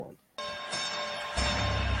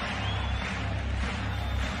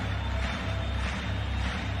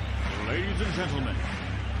Ladies and gentlemen,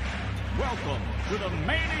 welcome to the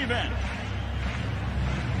main event.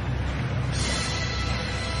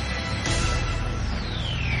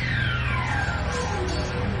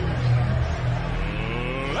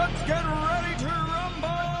 Let's get ready to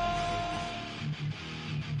rumble!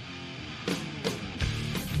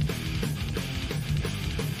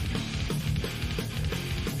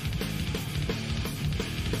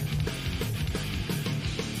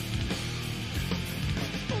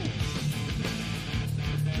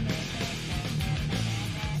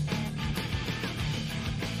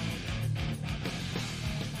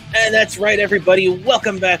 And that's right, everybody.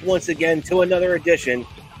 Welcome back once again to another edition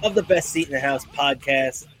of the Best Seat in the House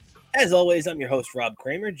podcast. As always, I'm your host, Rob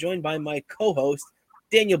Cramer, joined by my co-host,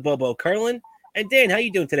 Daniel Bobo Curlin. And Dan, how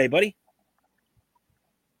you doing today, buddy?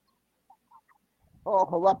 Oh,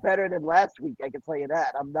 a lot better than last week, I can tell you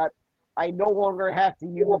that. I no longer have to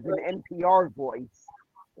use an NPR voice.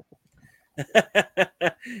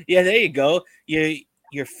 Yeah, there you go.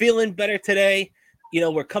 You're feeling better today. You know,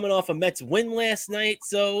 we're coming off a Mets win last night,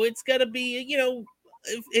 so it's got to be,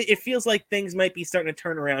 it feels like things might be starting to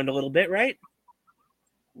turn around a little bit, right?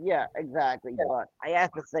 Yeah, exactly. But I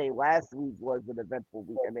have to say, last week was an eventful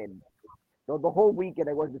week. I mean, the whole weekend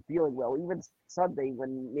I wasn't feeling well. Even Sunday,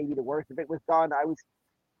 when maybe the worst of it was done, I was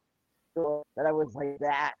still that I was like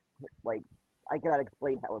that. Like, I cannot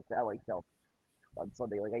explain how I felt on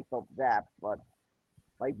Sunday. Like, I felt zapped, but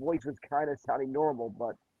my voice was kind of sounding normal.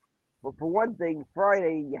 But for one thing,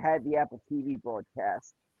 Friday you had the Apple TV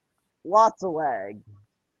broadcast. Lots of lag.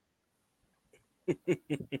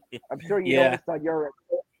 I'm sure you noticed on your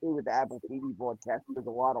end with the Apple TV broadcast, there's a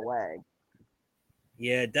lot of lag.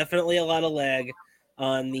 Yeah, definitely a lot of lag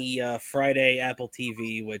on the Friday Apple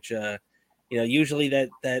TV, which usually that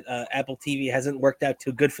Apple TV hasn't worked out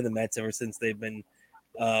too good for the Mets ever since they've been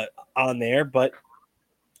on there. But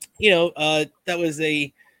that was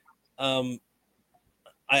a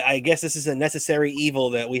I guess this is a necessary evil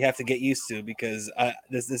that we have to get used to because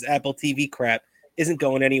this Apple TV crap isn't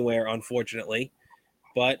going anywhere, unfortunately.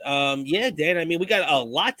 But yeah, Dan, I mean, we got a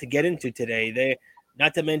lot to get into today.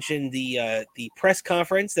 Not to mention the press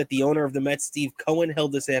conference that the owner of the Mets, Steve Cohen,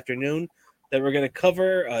 held this afternoon that we're going to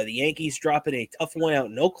cover. The Yankees dropping a tough one out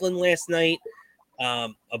in Oakland last night. A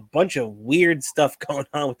bunch of weird stuff going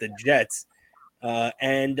on with the Jets.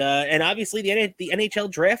 And obviously the NHL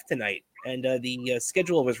Draft tonight. And the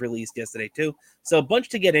schedule was released yesterday, too. So a bunch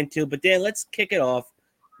to get into. But, Dan, let's kick it off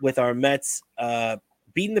with our Mets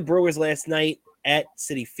beating the Brewers last night at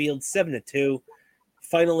Citi Field 7-2.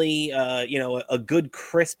 Finally, a good,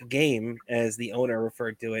 crisp game, as the owner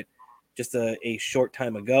referred to it just a short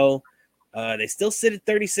time ago. They still sit at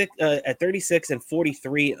 36 and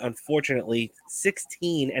 43, unfortunately,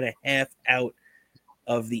 16 and a half out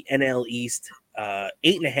of the NL East,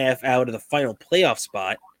 8.5 out of the final playoff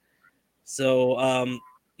spot. So,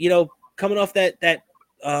 coming off that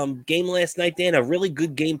game last night, Dan, a really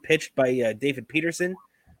good game pitched by David Peterson,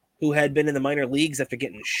 who had been in the minor leagues after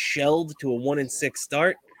getting shelled to a 1-6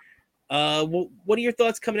 start. What are your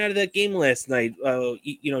thoughts coming out of that game last night?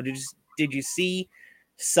 Did you see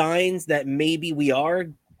signs that maybe we are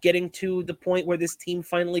getting to the point where this team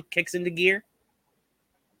finally kicks into gear?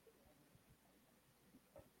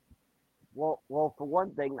 Well, for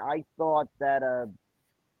one thing, I thought that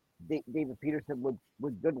David Peterson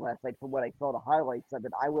was good last night from what I saw the highlights of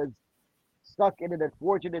it. I was stuck in an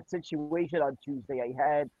unfortunate situation on Tuesday. I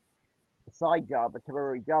had a side job, a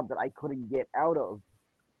temporary job that I couldn't get out of,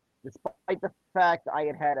 despite the fact I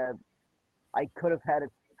could have had a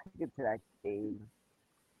ticket to that game,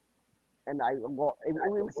 and it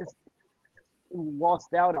was just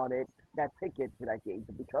lost out on it, that ticket to that game,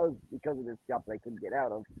 because of this job that I couldn't get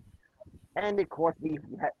out of. And it cost me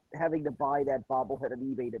having to buy that bobblehead on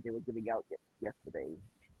eBay that they were giving out yesterday.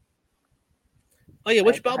 Oh, yeah.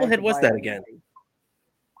 Which bobblehead was that again?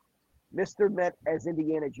 Mr. Met as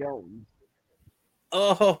Indiana Jones.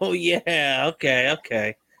 Oh, yeah.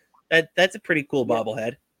 Okay. That's a pretty cool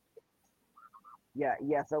bobblehead. Yeah,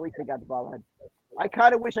 so at least I got the bobblehead. I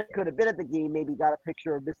kind of wish I could have been at the game, maybe got a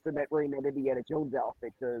picture of Mr. Met wearing that Indiana Jones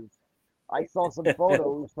outfit, because I saw some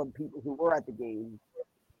photos from people who were at the game.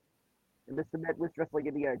 And Mr. Met was dressed like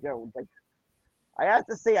Indiana Jones. I have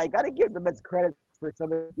to say, I got to give the Mets credit for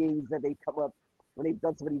some of the games that they come up when they've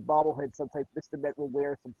done some of these bobbleheads. Sometimes Mr. Met will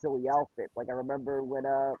wear some silly outfit. Like I remember when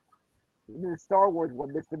in the Star Wars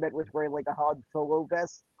one, Mr. Met was wearing like a Han Solo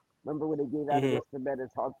vest. Remember when they gave out Mr. Met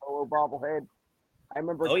as Han Solo bobblehead? I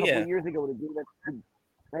remember a couple years ago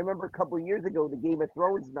the Game of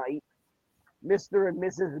Thrones night. Mr. and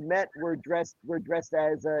Mrs. Met were dressed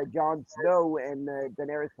as Jon Snow and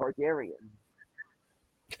Daenerys Targaryen.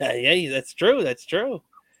 Yeah, that's true. That's true.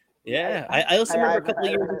 Yeah, I also remember a couple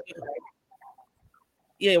of years ago.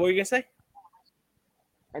 Yeah, what were you gonna say?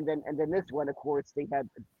 And then this one, of course, they had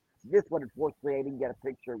this one. Unfortunately, I didn't get a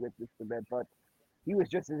picture with Mr. Ben, but he was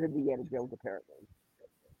just as Indiana Jones apparently.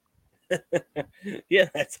 Yeah,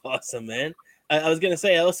 that's awesome, man. I was gonna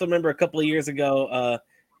say I also remember a couple of years ago,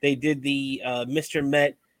 they did the Mr.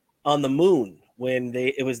 Met on the moon when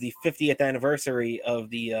it was the 50th anniversary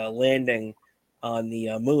of the landing on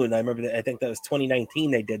the moon. I remember that. I think that was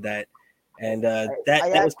 2019. They did that, and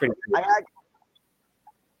that was pretty cool.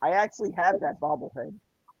 I actually have that bobblehead.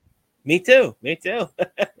 Me too. Me too.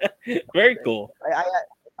 Very cool.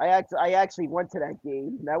 I actually went to that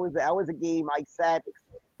game. That was a game I sat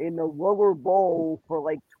in the lower bowl for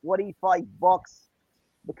like $25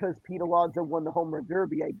 because Pete Alonso won the home run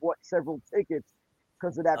derby. I bought several tickets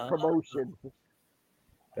because of that promotion.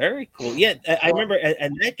 Very cool. Yeah, I remember,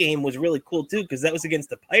 and that game was really cool too because that was against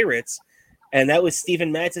the Pirates, and that was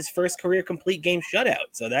Steven Matz's first career complete game shutout.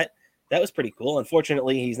 So that was pretty cool.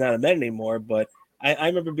 Unfortunately, he's not a Met anymore, but I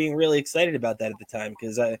remember being really excited about that at the time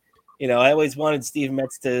because I always wanted Steven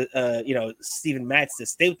Matz to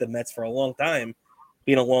stay with the Mets for a long time,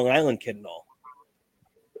 being a Long Island kid and all.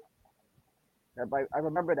 I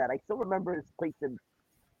remember that. I still remember this place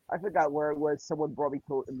I forgot where it was. Someone brought me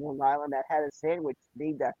to Long Island that had a sandwich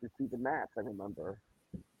named after Steven Matz. I remember.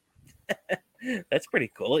 That's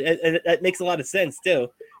pretty cool. And that makes a lot of sense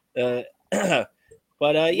too. But yeah,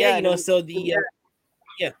 so the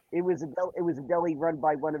yeah, it was a deli run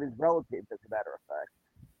by one of his relatives, as a matter of fact.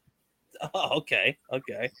 Oh, okay,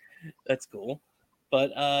 that's cool.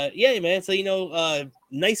 But yeah, man. So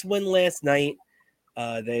nice win last night.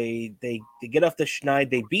 They get off the schneid.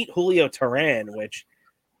 They beat Julio Teheran, which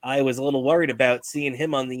I was a little worried about seeing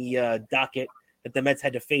him on the docket that the Mets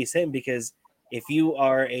had to face him because if you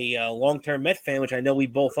are a long-term Met fan, which I know we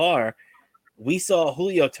both are, we saw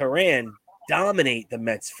Julio Teheran dominate the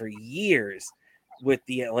Mets for years with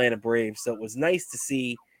the Atlanta Braves. So it was nice to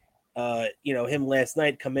see, him last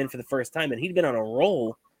night come in for the first time, and he'd been on a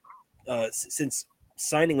roll since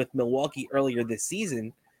signing with Milwaukee earlier this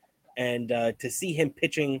season, and to see him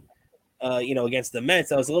pitching, against the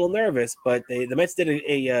Mets, I was a little nervous, but the Mets did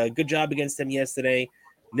a good job against him yesterday.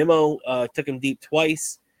 Nimmo took him deep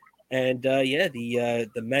twice, and the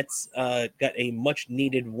Mets got a much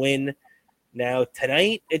needed win. Now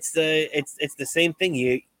tonight, it's the same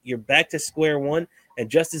thing. You're back to square one, and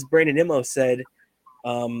just as Brandon Nimmo said,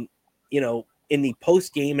 in the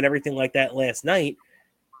post game and everything like that last night,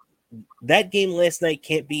 that game last night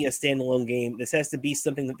can't be a standalone game. This has to be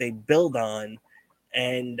something that they build on.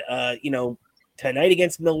 And, tonight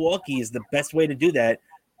against Milwaukee is the best way to do that.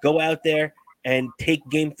 Go out there and take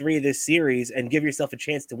game 3 of this series and give yourself a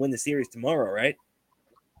chance to win the series tomorrow, right?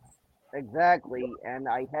 Exactly. And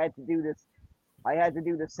I had to do this. I had to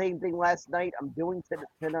do the same thing last night. I'm doing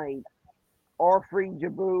tonight. Offering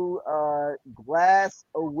Jabu glass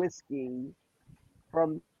of whiskey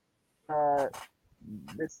from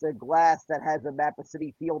this glass that has a map of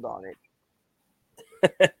City Field on it.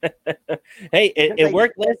 Hey, it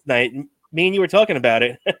worked last night. Me and you were talking about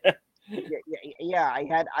it. yeah. I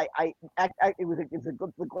had it was a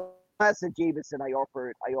good glass of Jameson. I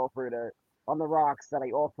offered on the rocks that I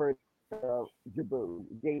offered Jabu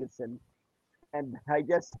Jameson, and I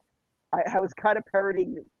was kind of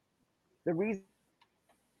parodying. The reason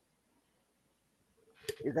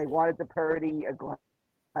is I wanted to parody a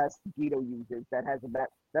glass Gito uses that has a map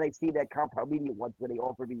that I've seen at Compound Media once when they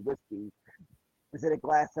offered me whiskey. Is it a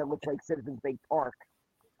glass that looks like Citizens Bank Park?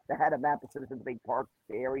 That had a map of Citizens Bank Park,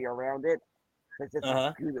 the area around it. So I said,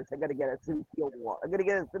 screw this. I gotta get a City Field one. I'm gonna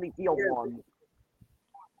get a City Field one.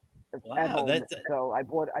 At home. So I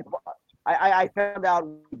found out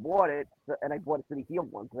we bought it, and I bought a City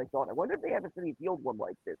Field one because I thought, I wonder if they have a City Field one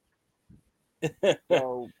like this.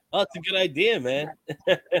 So, that's a good idea, man.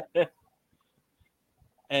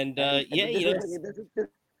 And this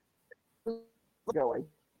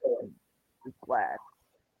class,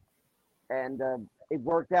 and it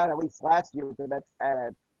worked out at least last year. So that's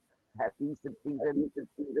had decent season.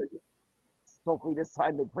 Hopefully this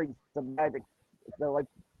time they bring some magic. So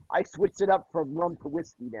I switched it up from rum to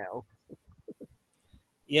whiskey now.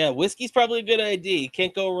 Yeah, whiskey's probably a good idea. You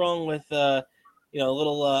can't go wrong with a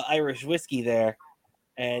little Irish whiskey there.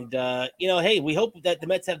 And hey, we hope that the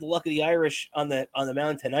Mets have the luck of the Irish on the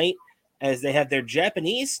mound tonight, as they have their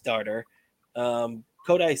Japanese starter,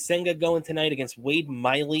 Kodai Senga, going tonight against Wade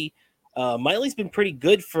Miley. Miley's been pretty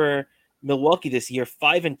good for Milwaukee this year,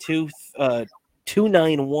 5-2,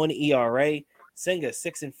 2.91 ERA. Senga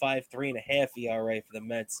 6-5, 3.5 ERA for the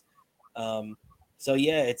Mets. So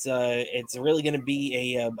yeah, it's really going to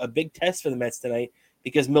be a big test for the Mets tonight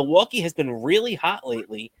because Milwaukee has been really hot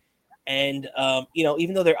lately, and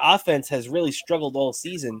even though their offense has really struggled all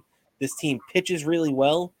season, this team pitches really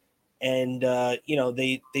well, and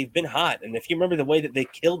they've been hot. And if you remember the way that they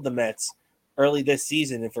killed the Mets early this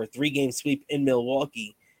season and for a 3-game sweep in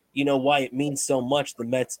Milwaukee, you know why it means so much. The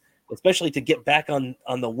Mets, especially to get back on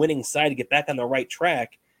the winning side, to get back on the right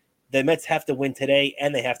track, the Mets have to win today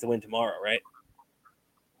and they have to win tomorrow, right?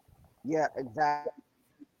 Yeah, exactly.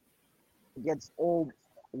 Against a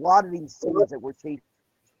lot of these teams that were chasing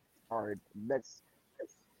hard, that's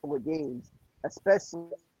couple of games, especially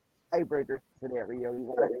tiebreaker scenario. You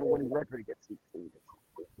want to winning record against these teams.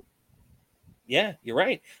 Yeah, you're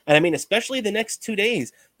right. And I mean, especially the next 2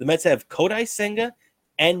 days, the Mets have Kodai Senga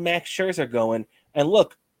and Max Scherzer going. And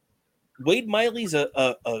look, Wade Miley's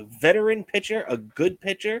a veteran pitcher, a good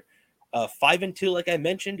pitcher, 5-2, like I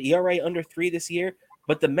mentioned, ERA under 3 this year.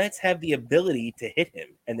 But the Mets have the ability to hit him,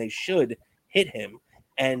 and they should hit him.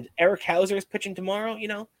 And Eric Hauser is pitching tomorrow.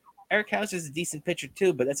 Eric Hauser is a decent pitcher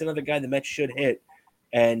too, but that's another guy the Mets should hit.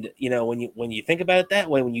 And when you think about it that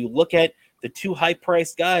way, when you look at the 2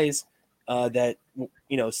 high-priced guys that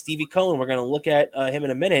Stevie Cohen, we're going to look at him in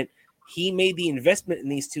a minute. He made the investment in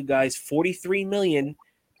these 2 guys, $43 million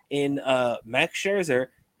in Max Scherzer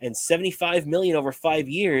and $75 million over 5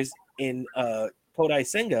 years in Kodai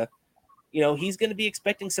Senga. He's going to be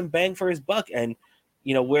expecting some bang for his buck. And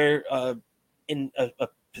we're in a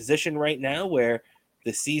position right now where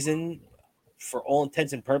the season, for all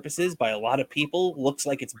intents and purposes, by a lot of people, looks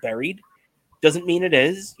like it's buried. Doesn't mean it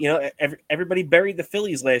is. Everybody buried the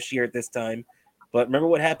Phillies last year at this time, but remember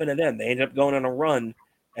what happened to them? They ended up going on a run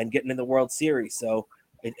and getting in the World Series. So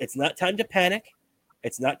it's not time to panic.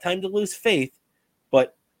 It's not time to lose faith.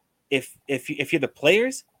 But if you're the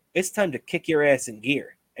players, it's time to kick your ass in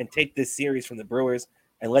gear and take this series from the Brewers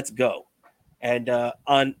and let's go. And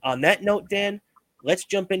on that note, Dan, let's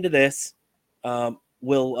jump into this.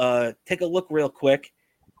 We'll take a look real quick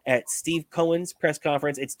at Steve Cohen's press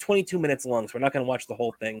conference. It's 22 minutes long, so we're not going to watch the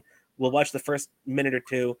whole thing. We'll watch the first minute or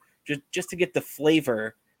two just to get the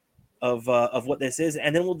flavor of what this is,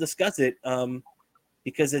 and then we'll discuss it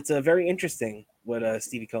because it's very interesting what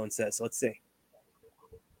Stevie Cohen says. So let's see.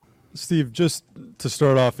 Steve, just to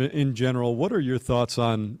start off in general, what are your thoughts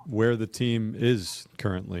on where the team is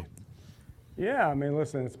currently? Yeah, I mean,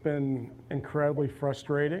 listen, it's been incredibly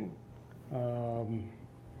frustrating. Listen,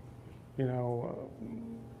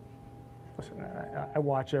 I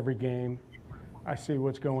watch every game. I see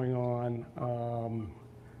what's going on.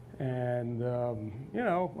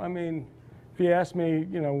 I mean, if you ask me,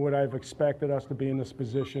 would I have expected us to be in this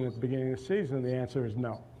position at the beginning of the season, the answer is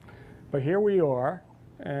no. But here we are,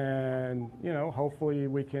 and, hopefully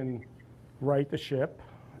we can right the ship.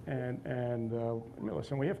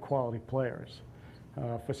 Listen, we have quality players.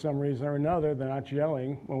 For some reason or another, they're not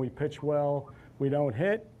gelling. When we pitch well, we don't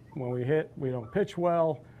hit. When we hit, we don't pitch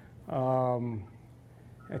well.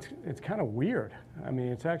 It's kind of weird. I mean,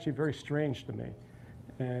 it's actually very strange to me.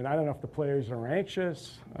 And I don't know if the players are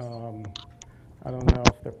anxious. I don't know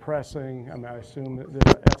if they're pressing. I mean, I assume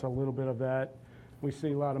that's a little bit of that. We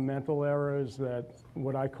see a lot of mental errors, that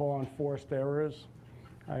what I call enforced errors.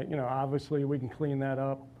 Obviously we can clean that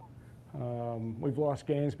up. We've lost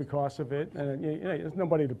games because of it, and there's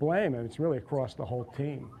nobody to blame, and it's really across the whole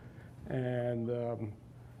team.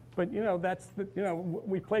 But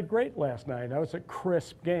we played great last night. That was a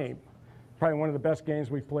crisp game, probably one of the best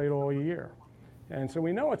games we've played all year. And so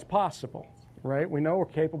we know it's possible, right? We know we're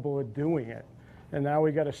capable of doing it, and now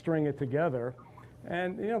we got to string it together.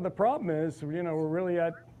 And the problem is, we're really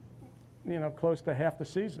at close to half the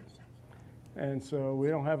season. And so we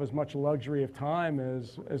don't have as much luxury of time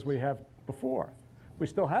as we have before. We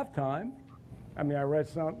still have time. I mean, I read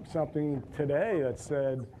something today that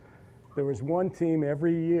said there was one team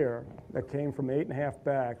every year that came from 8.5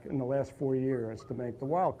 back in the last 4 years to make the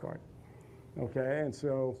wild card. Okay, and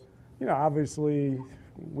so, obviously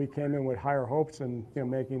we came in with higher hopes and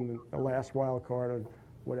making the last wild card or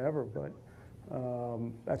whatever, but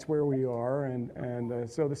that's where we are, and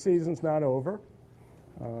so the season's not over.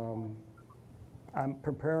 I'm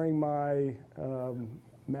preparing my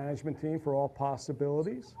management team for all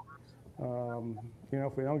possibilities.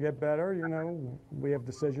 If we don't get better, we have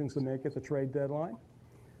decisions to make at the trade deadline,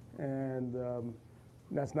 and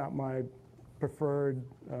that's not my preferred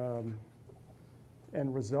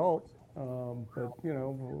end result. But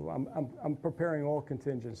I'm preparing all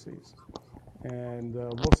contingencies, and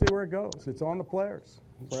we'll see where it goes. It's on the players,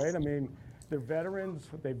 right? I mean, they're veterans;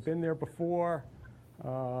 they've been there before.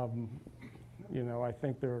 I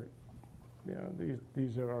think they're,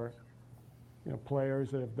 these are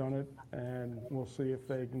players that have done it, and we'll see if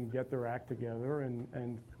they can get their act together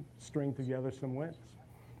and string together some wins.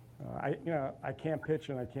 I can't pitch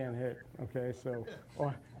and I can't hit. Okay, so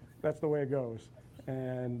that's the way it goes,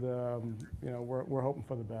 and we're hoping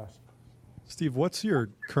for the best. Steve, what's your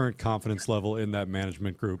current confidence level in that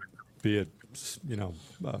management group, be it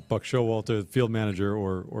Buck Showalter, field manager,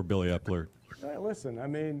 or Billy Epler? Listen, I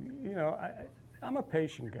mean, I'm a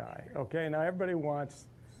patient guy. Okay, now everybody wants,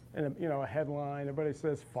 a headline. Everybody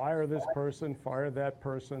says fire this person, fire that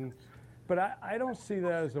person, but I don't see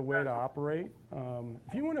that as a way to operate.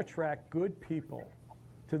 If you want to attract good people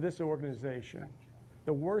to this organization,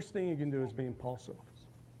 the worst thing you can do is be impulsive.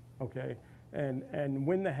 Okay, and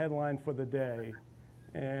win the headline for the day,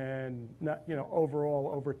 and not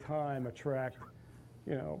overall over time attract.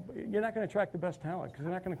 You're not going to attract the best talent because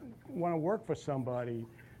you're not going to want to work for somebody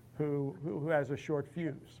who has a short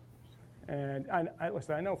fuse. And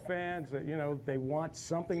listen, I know fans that they want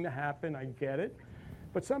something to happen. I get it,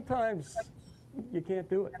 but sometimes you can't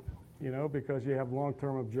do it, because you have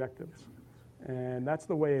long-term objectives, and that's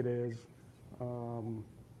the way it is.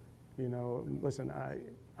 Listen,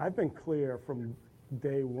 I've been clear from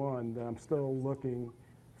day one that I'm still looking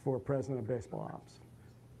for a president of baseball ops.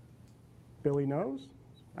 Billy knows.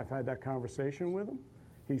 I've had that conversation with him.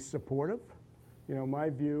 He's supportive. My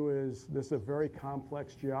view is this is a very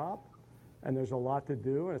complex job, and there's a lot to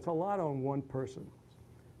do, and it's a lot on one person.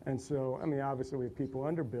 And so, I mean, obviously we have people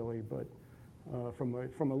under Billy, but from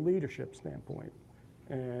a leadership standpoint,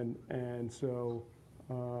 and so,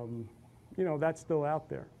 that's still out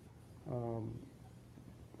there.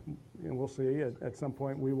 We'll see. At some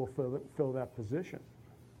point, we will fill that position.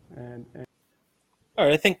 And all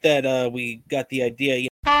right, I think that we got the idea.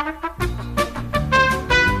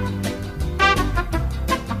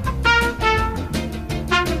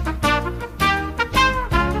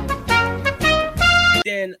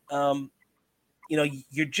 Dan,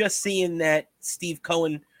 you're just seeing that Steve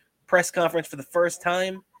Cohen press conference for the first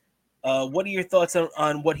time. What are your thoughts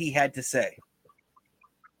on what he had to say?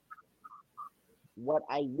 What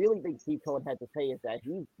I really think Steve Cohen had to say is that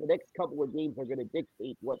the next couple of games are going to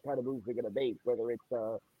dictate what kind of moves they're going to make, whether it's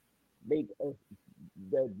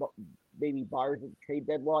maybe buyers at the trade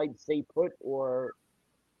deadline, stay put, or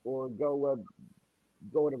go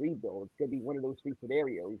in a rebuild. It's going to be one of those three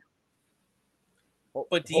scenarios.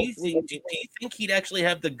 But do you think he'd actually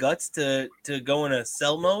have the guts to go in a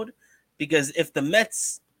sell mode? Because if the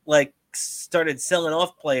Mets started selling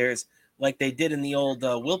off players like they did in the old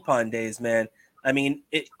Wilpon days, man, I mean,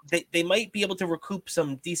 they might be able to recoup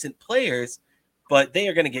some decent players, but they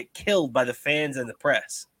are going to get killed by the fans and the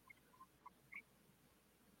press.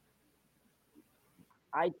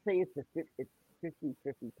 I'd say it's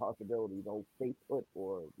 50-50 possibility they'll stay put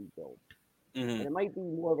or rebuild. Mm-hmm. And it might be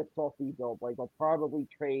more of a soft rebuild. Like they'll probably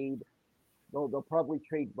trade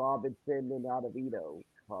Robinson and Ottavino,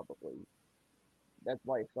 probably. That's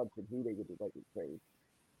my assumption who they would like to trade.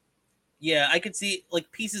 Yeah, I could see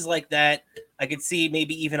pieces like that. I could see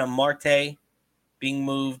maybe even a Marte being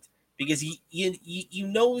moved because you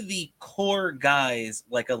know the core guys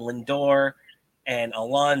like a Lindor and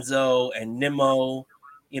Alonso and Nimmo,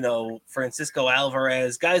 Francisco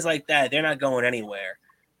Alvarez, guys like that. They're not going anywhere.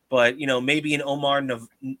 But maybe an Omar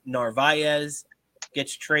Narvaez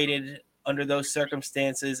gets traded under those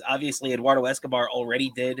circumstances. Obviously, Eduardo Escobar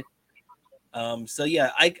already did. So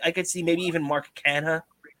yeah, I could see maybe even Mark Canha.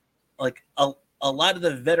 A lot of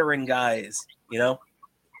the veteran guys, Yeah,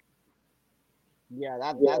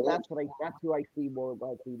 that's who I see more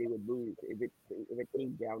likely they would move if it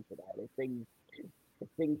came down to that. If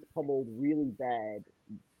things pummeled really bad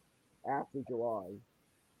after July.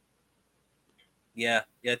 Yeah,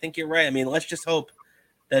 I think you're right. I mean, let's just hope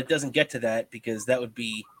that it doesn't get to that because that would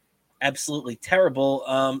be absolutely terrible.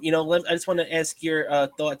 I just want to ask your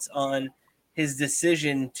thoughts on his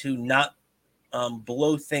decision to not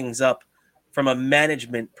blow things up from a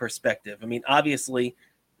management perspective. I mean, obviously,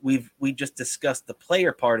 we just discussed the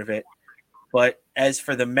player part of it, but as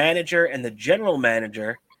for the manager and the general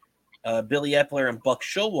manager, Billy Epler and Buck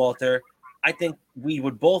Showalter, I think we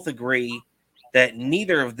would both agree that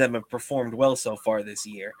neither of them have performed well so far this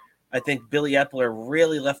year. I think Billy Epler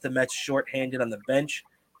really left the Mets shorthanded on the bench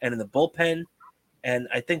and in the bullpen, and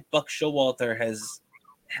I think Buck Showalter has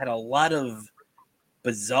had a lot of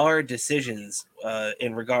bizarre decisions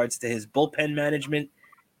in regards to his bullpen management,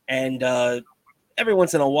 and every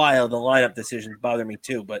once in a while the lineup decisions bother me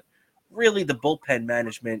too, but really the bullpen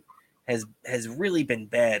management has really been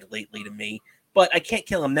bad lately to me. But I can't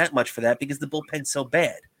kill him that much for that because the bullpen's so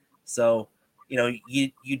bad. So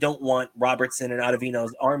you don't want Robertson and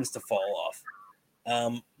Ottavino's arms to fall off.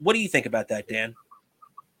 What do you think about that, Dan?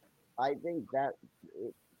 I think that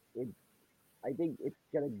it I think it's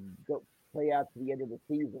gonna go play out to the end of the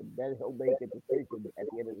season. Then he'll make a decision at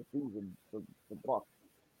the end of the season for Buck.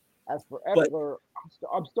 As for But Epler,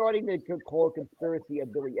 I'm starting to call a conspiracy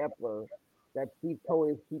of Billy Epler that Steve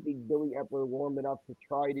Cohen is keeping Billy Epler warm enough to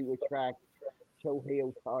try to attract Shohei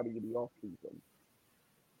Ohtani in the offseason.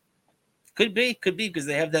 could be because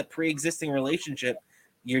they have that pre-existing relationship.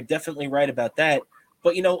 You're definitely right about that.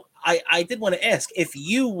 But I did want to ask, if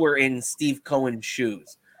you were in Steve Cohen's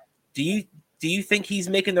shoes, do you think he's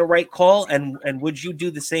making the right call, and would you do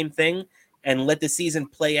the same thing and let the season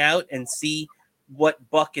play out and see what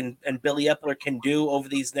Buck and Billy Epler can do over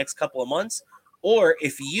these next couple of months? Or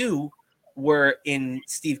if you were in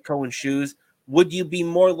Steve Cohen's shoes, would you be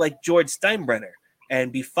more like George Steinbrenner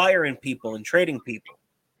and be firing people and trading people?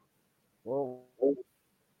 Well,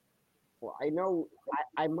 I know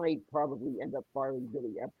I might probably end up firing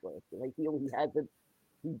Billy Epler because I feel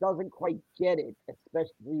he doesn't quite get it,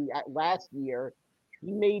 especially last year.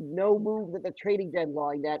 He made no moves at the trading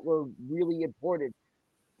deadline that were really important.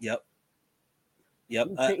 Yep.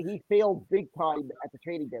 He failed big time at the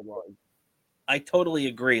trading deadline. I totally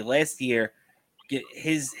agree. Last year,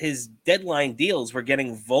 his deadline deals were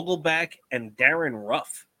getting Vogelback and Darren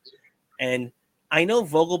Ruff, and I know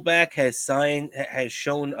Vogelback has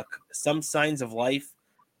shown some signs of life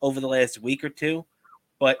over the last week or two,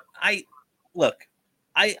 but I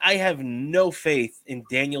have no faith in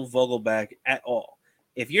Daniel Vogelback at all.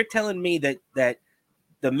 If you're telling me that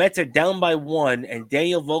the Mets are down by 1 and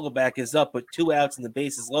Daniel Vogelback is up with 2 outs and the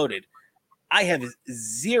bases loaded, I have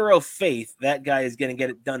zero faith that guy is going to get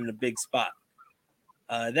it done in a big spot.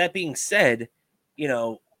 That being said,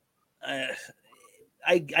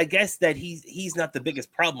 I guess that he's not the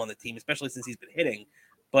biggest problem on the team, especially since he's been hitting.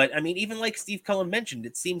 But I mean, even like Steve Cohen mentioned,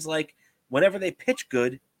 it seems like whenever they pitch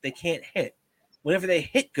good, they can't hit. Whenever they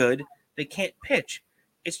hit good, they can't pitch.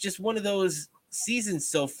 It's just one of those seasons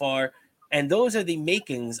so far, and those are the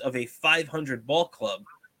makings of a 500 ball club,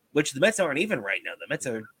 which the Mets aren't even right now. The Mets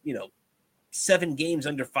are, 7 games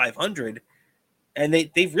under 500, and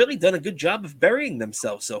they've really done a good job of burying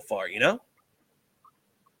themselves so far,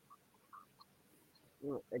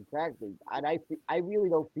 Exactly, and I really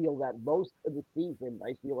don't feel that most of the season.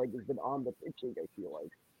 I feel like it's been on the pitching. I feel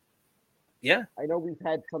like. Yeah. I know we've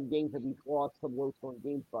had some games that we've lost, some low-scoring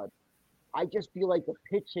games, but I just feel like the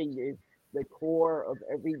pitching is the core of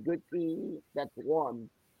every good team that's won,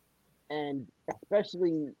 and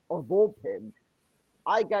especially our bullpen.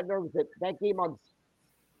 I got nervous that game on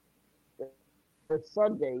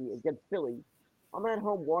Sunday against Philly. I'm at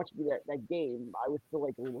home watching that game. I was still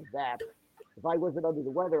like a little zapped. If I wasn't under the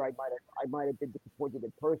weather, I might have been disappointed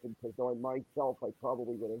in person because on myself, I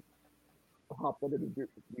probably would have hopped under the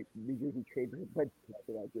New Jersey trade for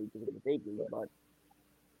that game because it was a big game. But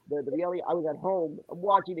the reality, I was at home. I'm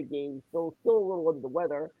watching the game, still a little under the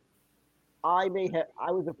weather. I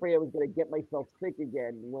was afraid I was going to get myself sick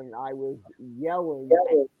again when I was yelling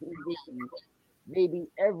at TV. Maybe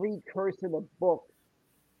every curse in the book.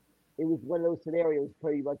 It was one of those scenarios,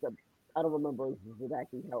 pretty much. I don't remember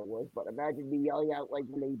exactly how it was, but imagine me yelling out like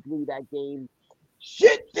when they blew that game.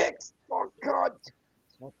 Shit, dicks, fuck, cunt.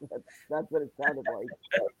 That's what it sounded like.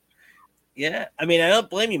 Yeah, I mean, I don't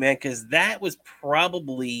blame you, man, because that was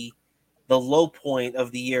probably the low point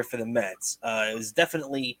of the year for the Mets. It was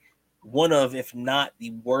definitely one of, if not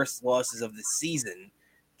the worst losses of the season,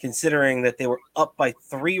 considering that they were up by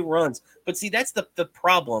 3 runs. But see, that's the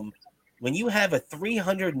problem. When you have a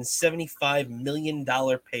 $375 million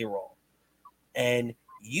payroll and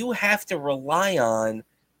you have to rely on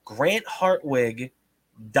Grant Hartwig,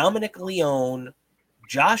 Dominic Leone,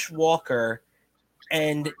 Josh Walker,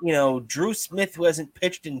 and, Drew Smith, who hasn't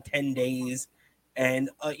pitched in 10 days, and,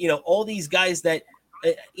 all these guys that,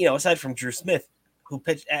 aside from Drew Smith, who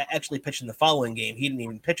actually pitched in the following game. He didn't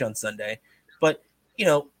even pitch on Sunday. But,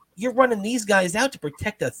 you're running these guys out to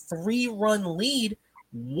protect a 3-run lead.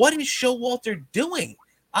 What is Showalter doing?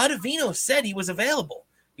 Ottavino said he was available.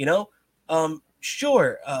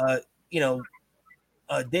 Sure.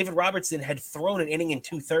 David Robertson had thrown an inning in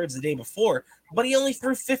 2/3 the day before, but he only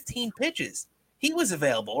threw 15 pitches. He was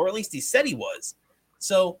available, or at least he said he was.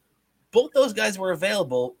 So both those guys were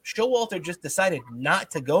available. Showalter just decided not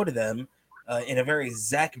to go to them in a very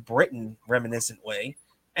Zach Britton reminiscent way,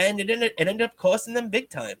 and it ended up costing them big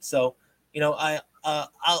time. So,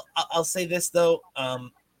 I'll say this though.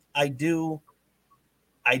 I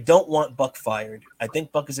don't want Buck fired. I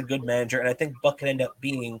think Buck is a good manager, and I think Buck can end up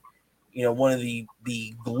being, one of the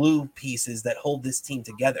glue pieces that hold this team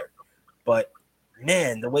together. But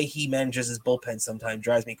man, the way he manages his bullpen sometimes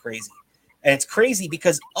drives me crazy. And it's crazy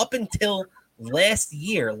because up until last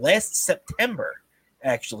September,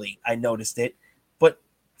 actually, I noticed it. But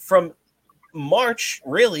from March,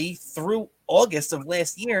 really, through August of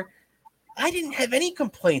last year, I didn't have any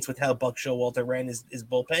complaints with how Buck Showalter ran his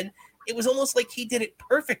bullpen. It was almost like he did it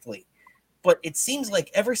perfectly. But it seems like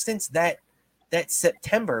ever since that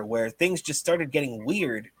September where things just started getting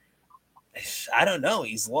weird, I don't know.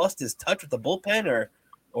 He's lost his touch with the bullpen,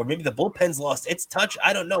 or maybe the bullpen's lost its touch.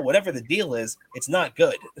 I don't know. Whatever the deal is, it's not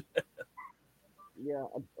good. Yeah,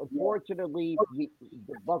 unfortunately, the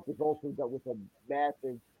Buck has also dealt with a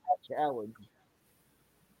massive challenge.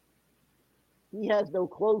 He has no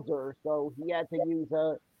closer, so he had to use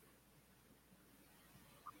the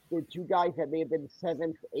two guys that may have been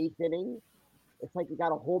seventh, eighth inning. It's like you got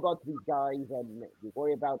to hold on to these guys and you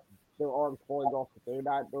worry about their arms falling off if they're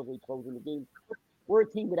not really closing the game. We're a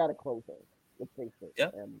team without a closer. Let's face it. Yeah.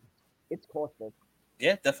 It's cost us.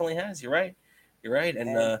 Yeah, it definitely has. You're right. And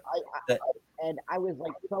I was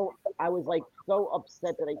so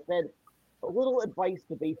upset that I said a little advice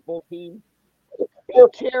to baseball teams: be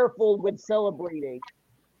careful when celebrating,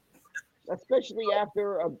 especially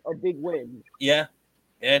after a big win. Yeah,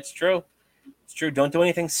 it's true. It's true. Don't do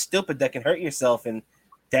anything stupid that can hurt yourself and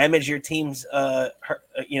damage your team's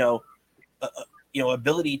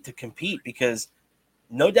ability to compete, because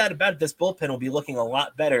no doubt about it, this bullpen will be looking a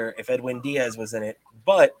lot better if Edwin Diaz was in it.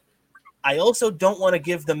 But I also don't want to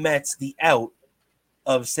give the Mets the out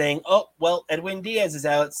of saying, oh, well, Edwin Diaz is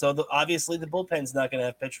out, so obviously the bullpen's not going to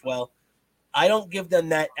have pitched well. I don't give them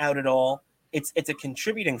that out at all. It's a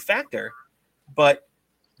contributing factor, but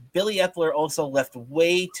Billy Epler also left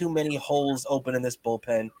way too many holes open in this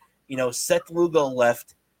bullpen. Seth Lugo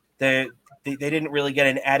left. They didn't really get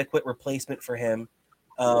an adequate replacement for him.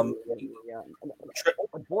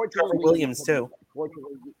 Unfortunately, Williams too.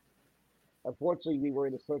 Unfortunately, we were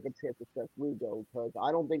in a circumstance with Seth Lugo, because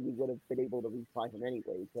I don't think we would have been able to re-sign him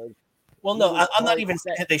anyway. Well, no, I'm not even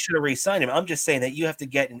saying that they should have re-signed him. I'm just saying that you have to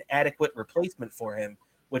get an adequate replacement for him,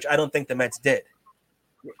 which I don't think the Mets did.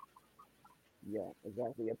 Yeah,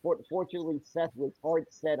 exactly. Fortunately, Seth was hard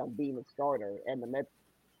set on being a starter, and the Mets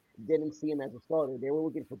didn't see him as a starter. They were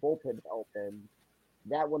looking for bullpen help, and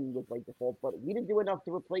that one was like default. But we didn't do enough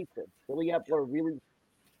to replace him. Billy Epler really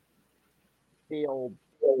failed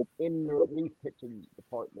in the relief pitching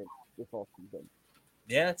department this offseason.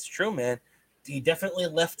 Yeah, it's true, man. He definitely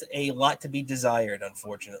left a lot to be desired,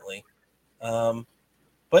 unfortunately.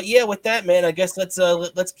 But yeah, with that, man, I guess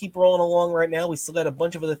let's keep rolling along right now. We still got a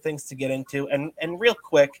bunch of other things to get into, and real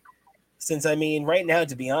quick, since right now,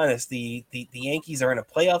 to be honest, the Yankees are in a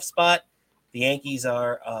playoff spot. The Yankees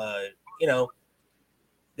are,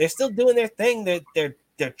 they're still doing their thing.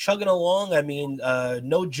 They're chugging along.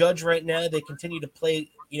 No Judge right now. They continue to play,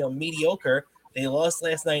 mediocre. They lost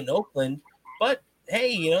last night in Oakland, but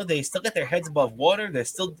hey, they still got their heads above water.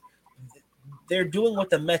 They're doing what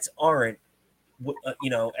the Mets aren't,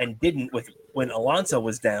 and didn't when Alonso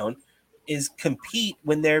was down, is compete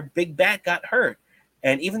when their big bat got hurt.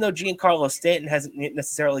 And even though Giancarlo Stanton hasn't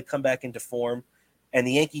necessarily come back into form, and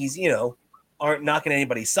the Yankees, aren't knocking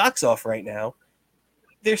anybody's socks off right now,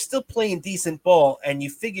 they're still playing decent ball, and you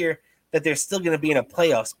figure that they're still going to be in a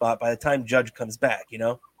playoff spot by the time Judge comes back,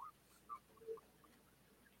 Yeah,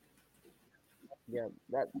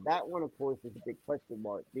 that one, of course, is a big question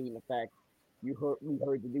mark, being the fact we heard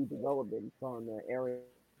the new developments on Aaron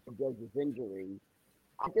Judge's injury.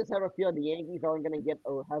 I just have a feeling the Yankees aren't going to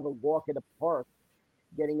have a walk in the park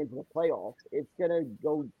getting into the playoffs. It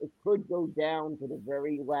could go down to the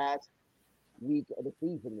very last week of the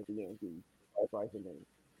season with the Yankees, surprisingly.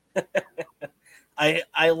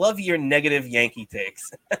 I love your negative Yankee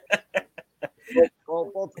takes.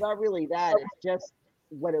 well, it's not really that. It's just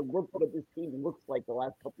what this team looks like the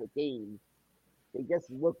last couple of games. They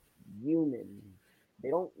just look human. They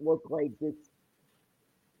don't look like this.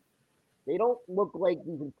 They don't look like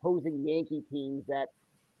these imposing Yankee teams that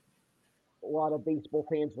a lot of baseball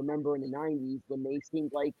fans remember in the 90s, when they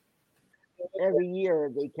seemed like every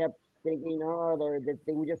year they kept thinking,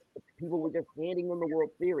 people were just handing them the World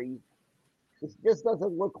Series. This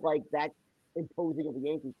doesn't look like that imposing of a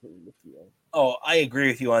Yankee team this year. Oh, I agree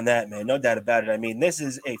with you on that, man. No doubt about it. This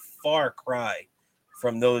is a far cry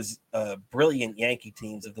from those brilliant Yankee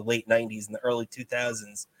teams of the late 90s and the early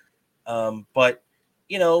 2000s. But,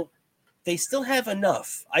 they still have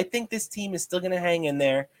enough. I think this team is still going to hang in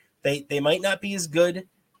there. They might not be as good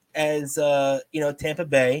as, Tampa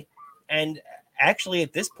Bay. And actually,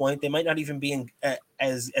 at this point, they might not even be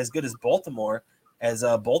as good as Baltimore, as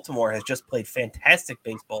Baltimore has just played fantastic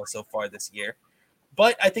baseball so far this year.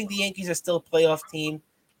 But I think the Yankees are still a playoff team.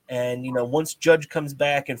 And once Judge comes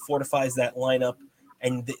back and fortifies that lineup,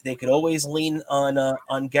 and they could always lean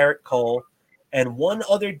on Garrett Cole. And one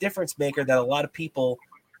other difference maker that a lot of people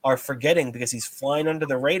are forgetting because he's flying under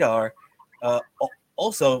the radar.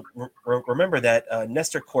 Also, remember that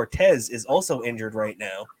Nestor Cortez is also injured right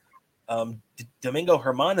now. Domingo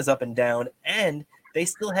Germán is up and down, and they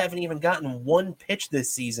still haven't even gotten one pitch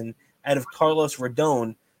this season out of Carlos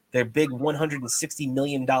Rodon, their big $160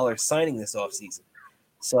 million signing this offseason.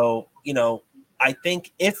 So, I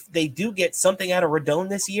think if they do get something out of Rodon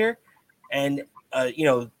this year, and,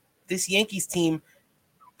 this Yankees team,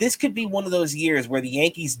 this could be one of those years where the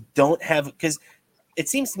Yankees don't have, because it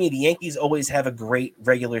seems to me the Yankees always have a great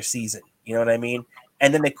regular season. You know what I mean?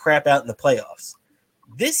 And then they crap out in the playoffs.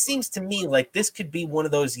 This seems to me like this could be one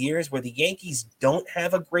of those years where the Yankees don't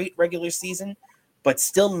have a great regular season, but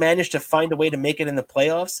still manage to find a way to make it in the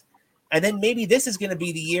playoffs. And then maybe this is going to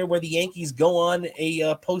be the year where the Yankees go on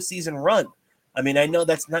a postseason run. I mean, I know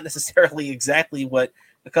that's not necessarily exactly what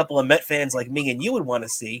a couple of Met fans like me and you would want to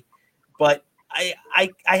see, but I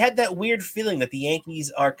had that weird feeling that the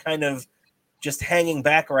Yankees are kind of just hanging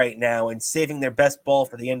back right now and saving their best ball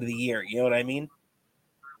for the end of the year. You know what I mean?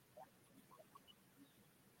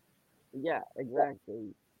 Yeah,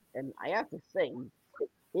 exactly. And I have to say,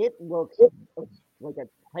 it looks like a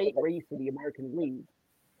tight race for the American League.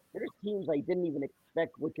 There's teams I didn't even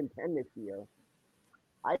expect would contend this year.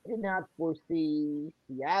 I did not foresee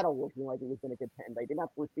Seattle looking like it was going to contend. I did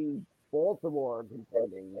not foresee Baltimore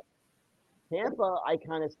contending. Tampa, I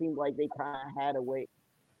kind of seemed like they kind of had a way.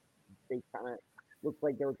 They kind of looked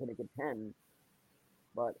like they were going to contend.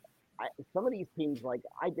 But some of these teams, like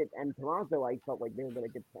I did, and Toronto, I felt like they were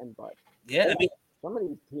going to contend. But yeah, I mean, some of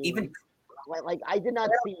these teams, even like I did not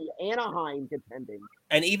see Anaheim contending,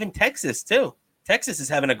 and even Texas too. Texas is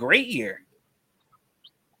having a great year.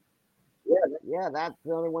 Yeah, that's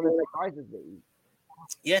the only one that surprises me.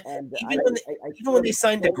 Yeah, and even when they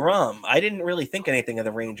signed DeGrom, I didn't really think anything of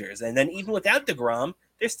the Rangers. And then even without DeGrom,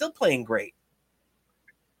 they're still playing great.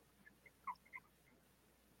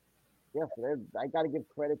 Yeah, so I got to give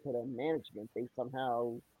credit to the management. They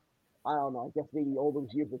somehow, I don't know, I guess maybe all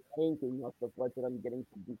those years of tanking must have led to them getting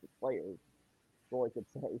some decent players. That's all I could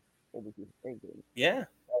say. All those years of tanking. Yeah.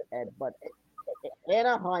 But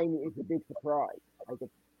Anaheim is a big surprise.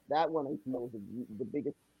 That one I feel is the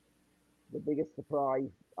biggest surprise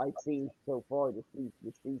I've seen so far this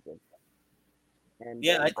season. And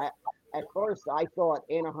yeah, at first I thought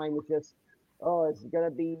Anaheim was just, it's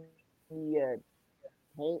gonna be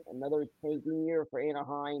another tanking year for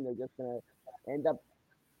Anaheim. They're just gonna end up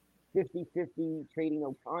 50-50 trading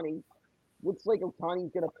Ohtani. Looks like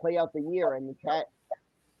Ohtani's gonna play out the year, and the cat,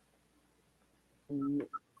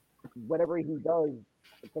 whatever he does,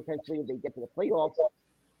 potentially if they get to the playoffs,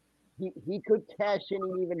 he could cash in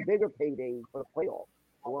an even bigger payday for the playoffs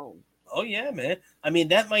alone. Oh yeah, man. I mean,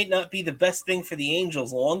 that might not be the best thing for the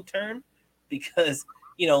Angels long term, because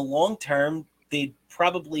long term they'd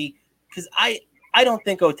probably, because I don't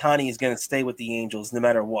think Ohtani is going to stay with the Angels no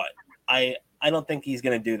matter what. I don't think he's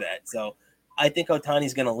going to do that. So I think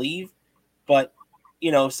Ohtani's going to leave, but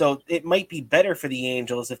so it might be better for the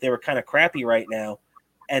Angels if they were kind of crappy right now,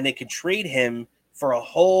 and they could trade him for a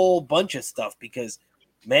whole bunch of stuff, because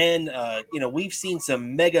man, we've seen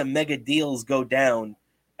some mega deals go down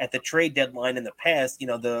at the trade deadline in the past.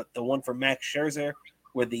 The one for Max Scherzer,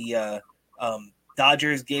 where the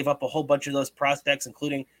Dodgers gave up a whole bunch of those prospects,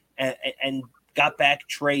 including and got back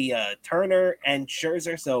Trey Turner and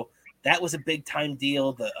Scherzer. So that was a big time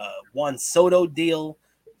deal. The Juan Soto deal.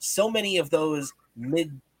 So many of those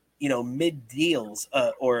mid deals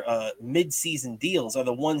or mid season deals are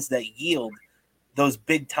the ones that yield those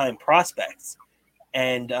big time prospects.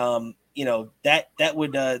 And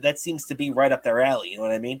that seems to be right up their alley. You know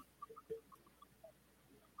what I mean?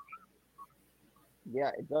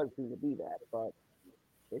 Yeah, it does seem to be that, but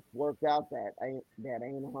it's worked out that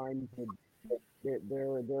Anaheim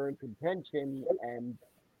they're in contention, and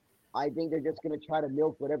I think they're just going to try to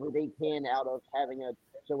milk whatever they can out of having a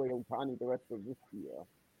Shohei Ohtani the rest of this year.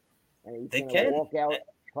 And he's going to walk out,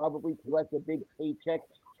 probably collect a big paycheck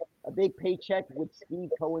with Steve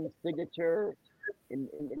Cohen's signature in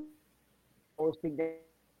posting that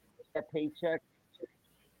paycheck.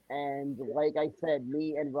 And like I said,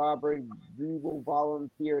 me and Robert, we will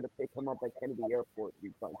volunteer to pick him up at Kennedy Airport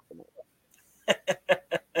 3 times tonight.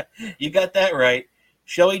 You got that right.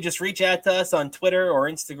 Shoei, just reach out to us on Twitter or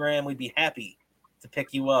Instagram. We'd be happy to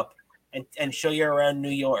pick you up and show you around New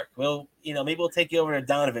York. We'll, maybe we'll take you over to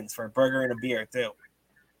Donovan's for a burger and a beer too.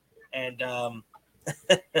 And,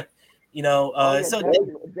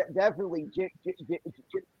 definitely.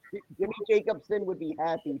 Jimmy Jacobson would be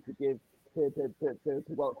happy to give to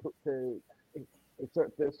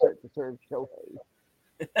serve Shohei.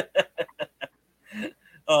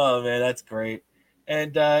 Oh man, that's great.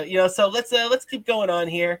 And so let's keep going on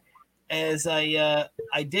here, as I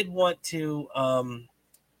did want to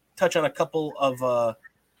touch on a couple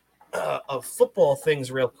of football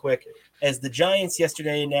things real quick, as the Giants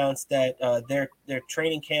yesterday announced that their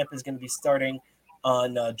training camp is going to be starting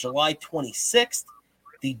on July 26th.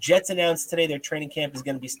 The Jets announced today their training camp is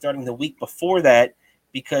going to be starting the week before that,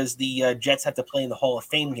 because the Jets have to play in the Hall of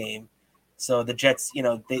Fame game. So the Jets,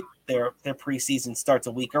 their preseason starts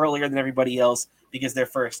a week earlier than everybody else, because their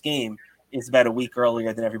first game is about a week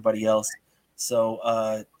earlier than everybody else. So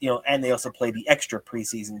and they also play the extra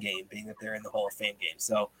preseason game, being that they're in the Hall of Fame game.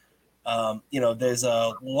 So there's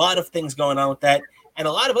a lot of things going on with that, and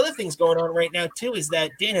a lot of other things going on right now too. Is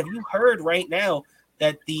that, Dan, have you heard right now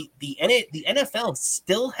that the NFL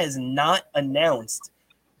still has not announced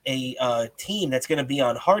a team that's going to be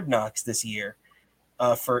on Hard Knocks this year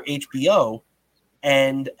for HBO?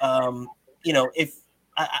 And if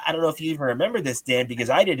I don't know if you even remember this, Dan, because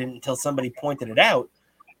I didn't until somebody pointed it out,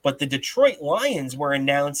 but the Detroit Lions were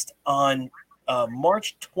announced on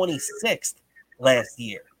March 26th last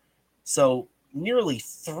year. So nearly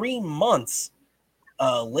 3 months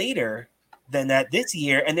later than that this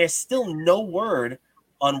year, and there's still no word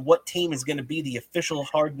on what team is going to be the official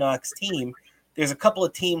Hard Knocks team. There's a couple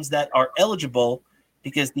of teams that are eligible,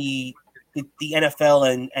 because the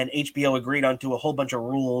NFL and HBO agreed onto a whole bunch of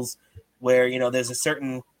rules where there's a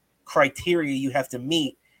certain criteria you have to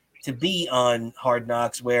meet to be on Hard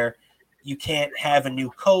Knocks, where you can't have a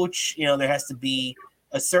new coach. There has to be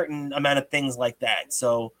a certain amount of things like that.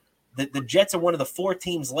 So the Jets are one of the 4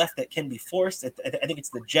 teams left that can be forced. I think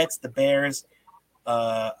it's the Jets, the Bears.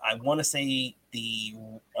 I want to say the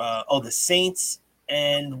Saints,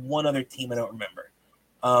 and one other team I don't remember.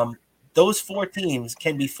 Those 4 teams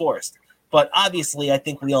can be forced. But obviously, I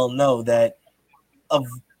think we all know that of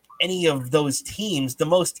any of those teams, the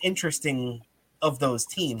most interesting of those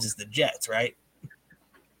teams is the Jets, right?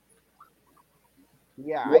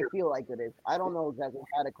 Yeah, I feel like it is. I don't know exactly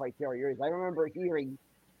how the criteria is. I remember hearing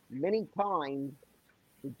many times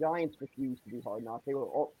the Giants refused to do Hard Knocks. They were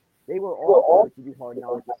offered to do Hard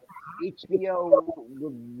Knocks. HBO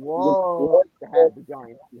would love to have the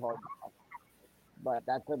Giants do Hard Knocks, but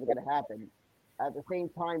that's never going to happen. At the same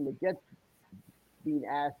time, the Jets being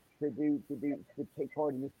asked to take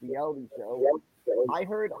part in this reality show, I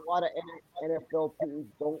heard a lot of NFL teams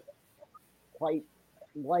don't quite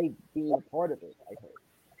like being a part of it. I heard.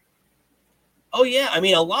 Oh yeah, I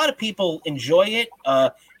mean, a lot of people enjoy it.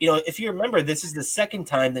 If you remember, this is the second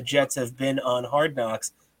time the Jets have been on Hard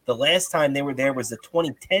Knocks. The last time they were there was the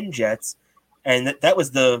 2010 Jets, and that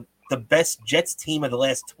was the best Jets team of the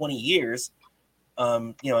last 20 years.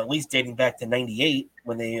 At least dating back to '98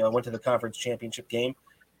 when they went to the conference championship game.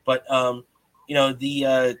 But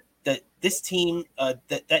this team,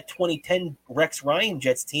 that 2010 Rex Ryan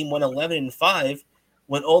Jets team went 11-5,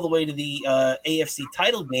 went all the way to the AFC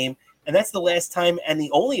title game. And that's the last time and the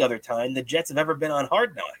only other time the Jets have ever been on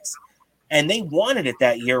Hard Knocks. And they wanted it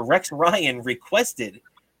that year. Rex Ryan requested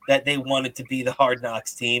that they wanted to be the Hard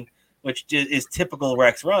Knocks team, which is typical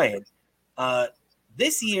Rex Ryan.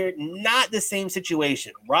 This year, not the same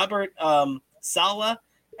situation. Robert Saleh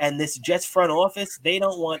and this Jets front office, they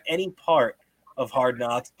don't want any part of Hard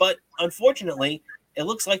Knocks. But unfortunately, it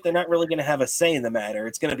looks like they're not really going to have a say in the matter.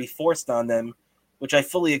 It's going to be forced on them, which I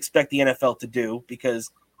fully expect the NFL to do, because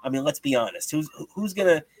I mean, let's be honest. Who's going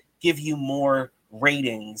to give you more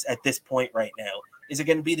ratings at this point right now? Is it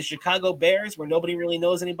going to be the Chicago Bears, where nobody really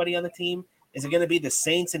knows anybody on the team? Is it going to be the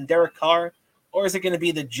Saints and Derek Carr? Or is it going to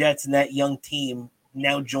be the Jets and that young team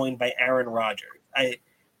now joined by Aaron Rodgers? I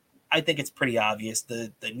think it's pretty obvious.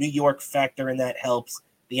 The New York factor in that helps.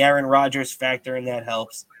 The Aaron Rodgers factor in that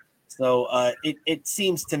helps. So it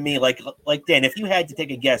seems to me like Dan, if you had to take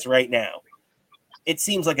a guess right now, it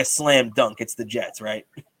seems like a slam dunk. It's the Jets, right?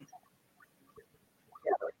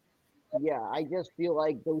 Yeah, I just feel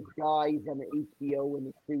like those guys on the HBO and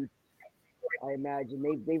the suits, I imagine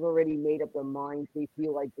they've already made up their minds. They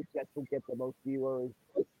feel like the Jets will get the most viewers.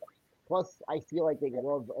 Plus, I feel like they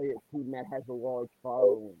love a team that has a large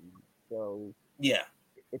following. So yeah,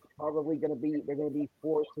 it's probably they're going to be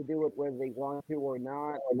forced to do it whether they want to or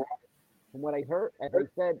not. And from what I heard, as I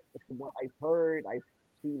said, from what I've heard, I've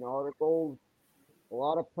seen articles. A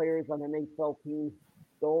lot of players on NHL teams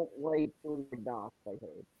don't like doing the knocks, I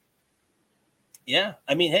heard. Yeah,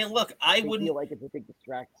 I mean, hey, look, I wouldn't feel like it's a big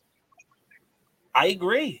distraction. I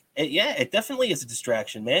agree. It definitely is a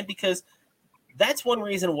distraction, man, because that's one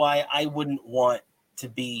reason why I wouldn't want to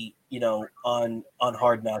be, on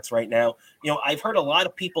Hard Knocks right now. I've heard a lot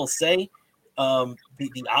of people say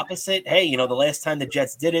the opposite. Hey, the last time the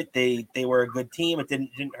Jets did it, they were a good team. It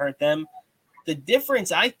didn't hurt them. The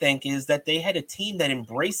difference, I think, is that they had a team that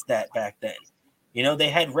embraced that back then. They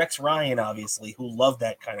had Rex Ryan, obviously, who loved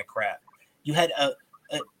that kind of crap. You had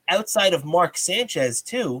outside of Mark Sanchez,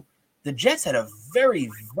 too, the Jets had a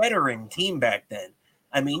very veteran team back then.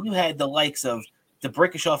 I mean, you had the likes of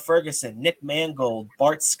DeBrickashaw Ferguson, Nick Mangold,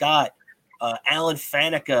 Bart Scott, Alan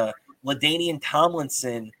Faneca, LaDainian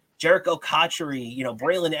Tomlinson, Jericho Cotchery,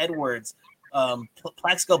 Braylon Edwards,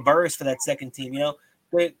 Plaxico Burress for that second team.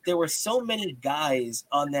 There were so many guys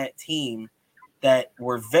on that team that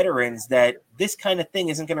were veterans that this kind of thing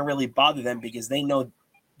isn't going to really bother them because they know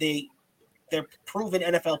they're proven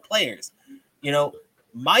NFL players.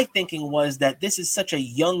 My thinking was that this is such a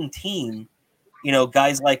young team,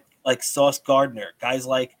 guys like Sauce Gardner, guys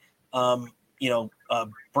like,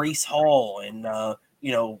 Breece Hall and,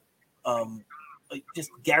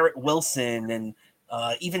 just Garrett Wilson and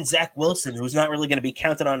even Zach Wilson, who's not really going to be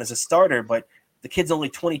counted on as a starter, but the kid's only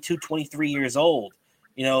 22, 23 years old.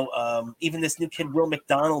 Even this new kid, Will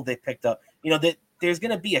McDonald, they picked up. That there's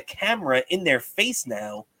going to be a camera in their face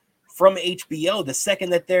now from HBO the second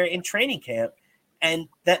that they're in training camp. And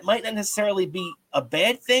that might not necessarily be a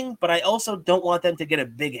bad thing, but I also don't want them to get a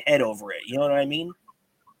big head over it. You know what I mean?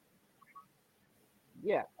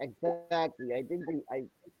 Yeah, exactly.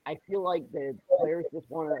 I feel like the players just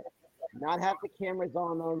want to not have the cameras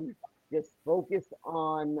on them, just focus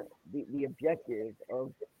on the objective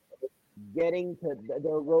of getting to the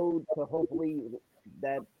road to hopefully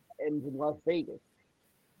that ends in Las Vegas.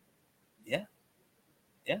 Yeah,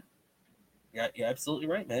 you're absolutely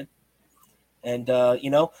right, man. And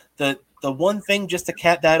the one thing just to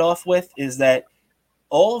cap that off with is that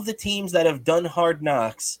all of the teams that have done Hard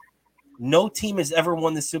Knocks, no team has ever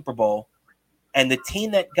won the Super Bowl, and the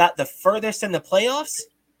team that got the furthest in the playoffs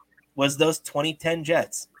was those 2010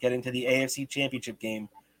 Jets getting to the AFC Championship game,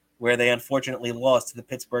 where they unfortunately lost to the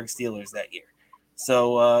Pittsburgh Steelers that year.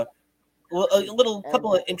 So a little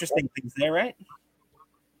couple of interesting things there, right?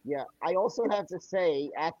 Yeah, I also have to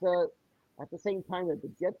say at the same time that the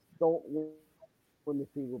Jets don't win the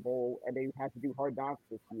Super Bowl and they had to do Hard Knocks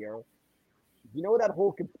this year. That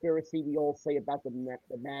whole conspiracy we all say about the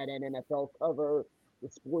Madden NFL cover, the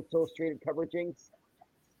Sports Illustrated cover jinx?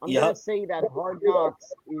 I'm going to say that Hard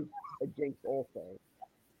Knocks is a jinx also.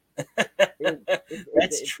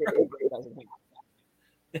 That's true.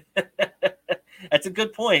 That's a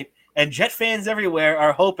good point. And Jet fans everywhere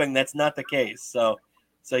are hoping that's not the case. So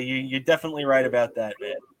you're definitely right about that,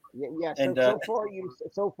 man. Yeah. And,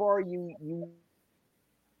 so far you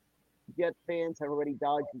Jet fans have already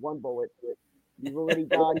dodged one bullet. You've already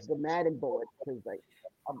dodged the Madden bullet because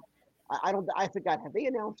I forgot. Have they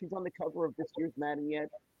announced who's on the cover of this year's Madden yet?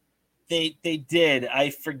 They did. I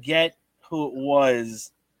forget who it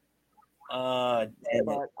was. But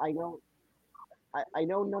I know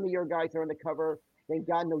none of your guys are on the cover. Thank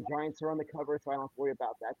God no Giants are on the cover, so I don't have to worry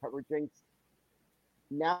about that cover jinx.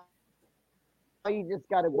 Now you just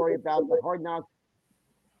got to worry about the Hard Knocks.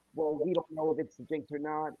 Well, we don't know if it's the jinx or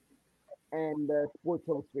not, and the Sports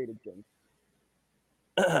Illustrated jinx.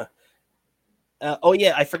 Oh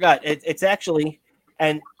yeah, I forgot. It's actually,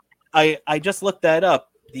 and I just looked that up.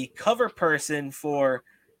 The cover person for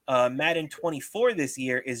Madden 24 this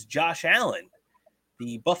year is Josh Allen,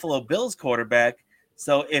 the Buffalo Bills quarterback.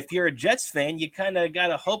 So if you're a Jets fan, you kind of got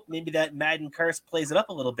to hope maybe that Madden curse plays it up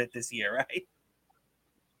a little bit this year, right?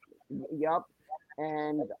 Yep.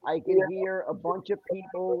 And I can hear a bunch of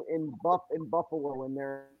people in Buffalo in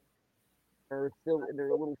their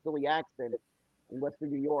little silly accent in Western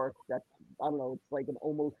New York. That's, I don't know, it's like an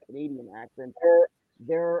almost Canadian accent.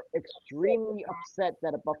 They're extremely upset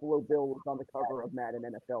that a Buffalo Bill was on the cover of Madden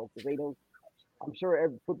NFL because they don't. I'm sure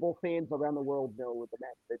every football fans around the world know the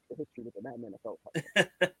history with the Madden NFL cover.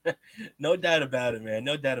 No doubt about it, man.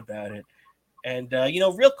 No doubt about it. And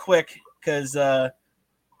real quick, because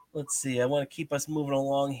let's see, I want to keep us moving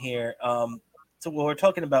along here. So we're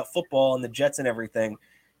talking about football and the Jets and everything.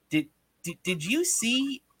 Did you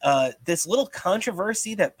see this little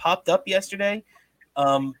controversy that popped up yesterday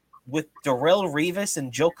with Darrelle Revis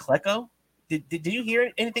and Joe Klecko? Did you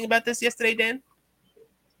hear anything about this yesterday, Dan?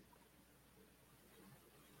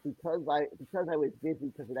 Because I was busy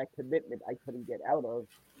because of that commitment I couldn't get out of.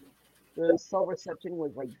 The cell reception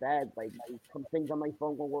was like bad. Like some things on my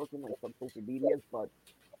phone were working, like some social medias, but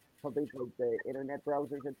some things like the internet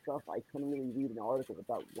browsers and stuff, I couldn't really read an article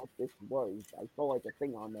about what this was. I saw like a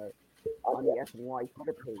thing on the SNY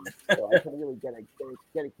Twitter page, so I couldn't really get a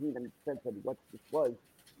even sense of what this was.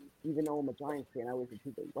 even though I'm a Giants fan, I was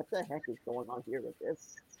thinking, what the heck is going on here with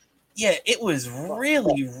this? Yeah, it was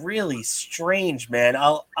really, really strange, man.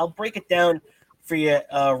 I'll break it down for you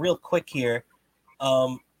real quick here,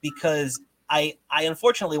 because I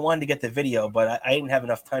unfortunately wanted to get the video, but I didn't have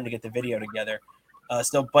enough time to get the video together.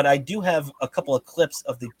 But I do have a couple of clips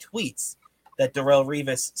of the tweets that Darrelle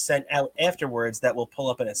Revis sent out afterwards that we'll pull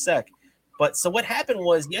up in a sec. But so what happened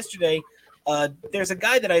was yesterday, there's a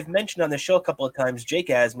guy that I've mentioned on the show a couple of times, Jake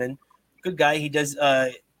Asman, good guy. He does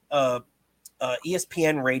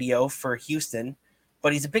ESPN radio for Houston,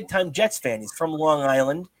 but he's a big time Jets fan. He's from Long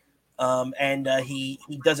Island, and he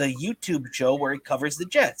does a YouTube show where he covers the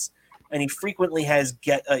Jets, and he frequently has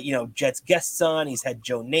Jets guests on. He's had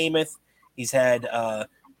Joe Namath. He's had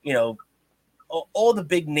all the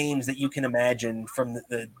big names that you can imagine from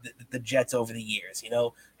the Jets over the years,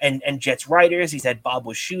 and Jets writers. He's had Bob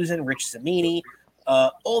Wischusen, Rich Cimini,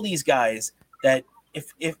 all these guys that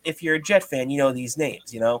if you're a Jet fan, you know these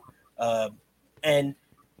names, and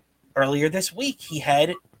earlier this week he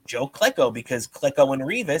had Joe Klecko, because Klecko and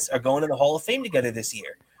Revis are going to the Hall of Fame together this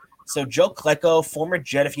year. So Joe Klecko, former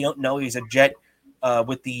Jet, if you don't know, he's a Jet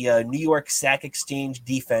with the New York Sack Exchange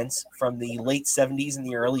defense from the late 70s and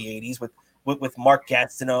the early 80s with Mark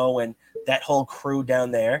Gastineau and that whole crew down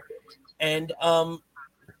there. And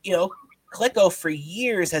Klecko for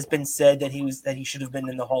years has been said that he should have been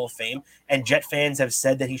in the Hall of Fame, and Jet fans have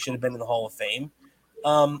said that he should have been in the Hall of Fame.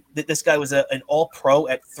 That this guy was an all-pro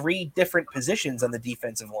at 3 different positions on the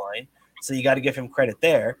defensive line, so you got to give him credit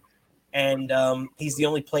there. And he's the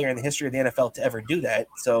only player in the history of the NFL to ever do that.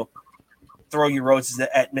 So throw your roses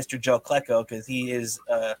at Mr. Joe Klecko, because he is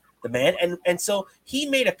the man. And so he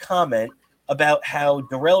made a comment about how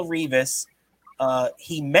Darrelle Revis,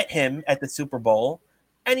 he met him at the Super Bowl,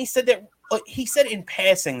 and he said in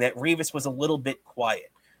passing that Revis was a little bit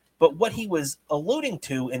quiet. But what he was alluding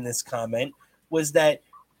to in this comment was that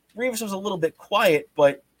Revis was a little bit quiet,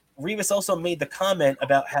 but Revis also made the comment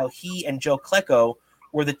about how he and Joe Klecko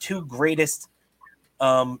were the 2 greatest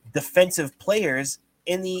defensive players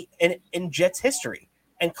in Jets history.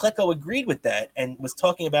 And Klecko agreed with that and was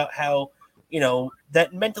talking about how,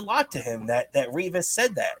 that meant a lot to him that Revis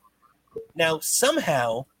said that. Now,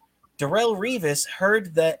 somehow, Darrelle Revis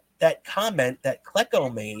heard that comment that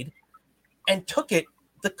Klecko made and took it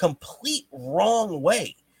the complete wrong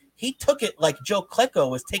way. He took it like Joe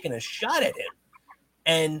Klecko was taking a shot at him.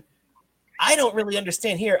 And I don't really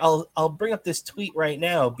understand here. I'll bring up this tweet right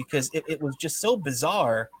now because it was just so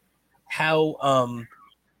bizarre how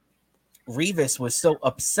Revis was so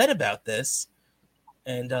upset about this.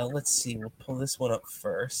 And let's see. We'll pull this one up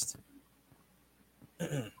first.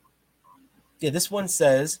 Yeah, this one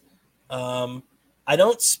says, I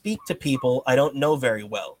don't speak to people I don't know very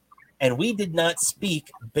well. And we did not speak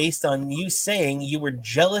based on you saying you were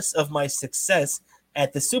jealous of my success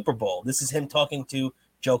at the Super Bowl. This is him talking to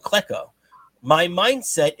Joe Klecko. My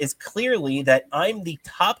mindset is clearly that I'm the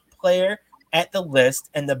top player at the list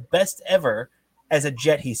and the best ever as a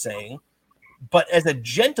Jet, he's saying. But as a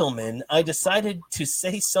gentleman, I decided to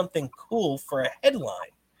say something cool for a headline.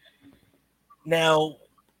 Now,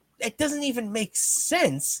 it doesn't even make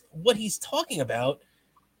sense what he's talking about.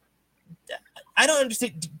 I don't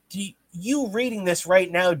understand. You reading this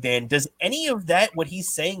right now, Dan, does any of that, what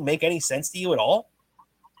he's saying, make any sense to you at all?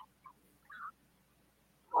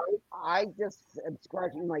 I just am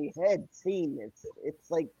scratching my head seeing this.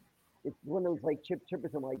 It's like, it's one of those like chip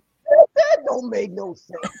chippers. I'm like, that don't make no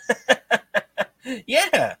sense.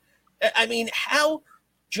 Yeah. I mean, how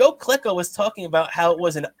Joe Klecko was talking about how it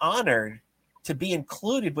was an honor to be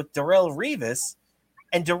included with Darrelle Revis,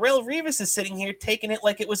 and Darrelle Revis is sitting here taking it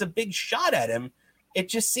like it was a big shot at him. It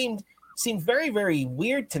just seemed very, very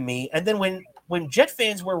weird to me. And then when Jet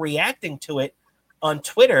fans were reacting to it on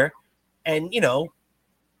Twitter and,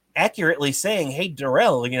 accurately saying, hey,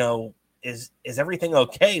 Darrelle, is everything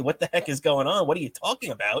okay? What the heck is going on? What are you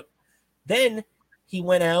talking about? Then he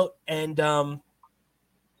went out and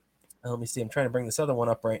let me see. I'm trying to bring this other one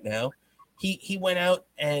up right now. He went out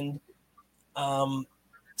and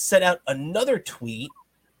set out another tweet.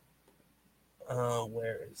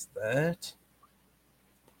 Where is that?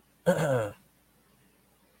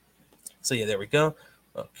 So yeah, there we go.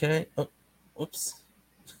 Okay. Oh, whoops.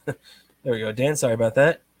 There we go, Dan. Sorry about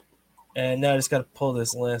that. And now I just got to pull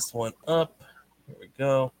this last one up. Here we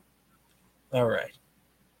go. All right.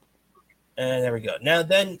 And there we go. Now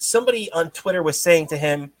then, somebody on Twitter was saying to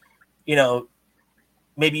him,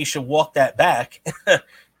 maybe you should walk that back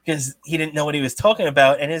because he didn't know what he was talking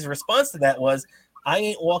about. And his response to that was, I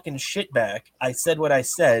ain't walking shit back. I said what I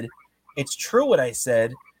said. It's true what I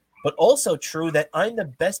said, but also true that I'm the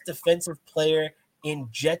best defensive player in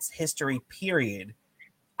Jets history, period,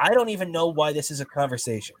 I don't even know why this is a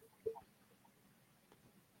conversation.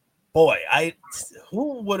 Boy,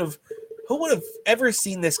 who would have ever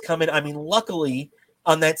seen this coming? I mean, luckily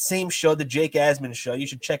on that same show, the Jake Asman show, you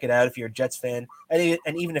should check it out if you're a Jets fan, and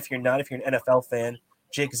even if you're not, if you're an NFL fan,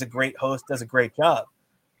 Jake is a great host, does a great job.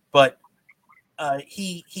 But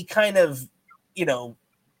he kind of,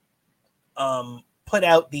 put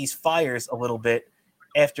out these fires a little bit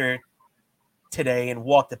after today and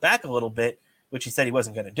walked it back a little bit, which he said he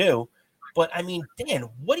wasn't going to do. But I mean, Dan,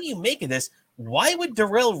 what do you make of this? Why would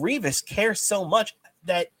Darrelle Revis care so much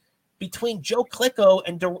that between Joe Klecko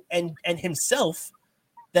and himself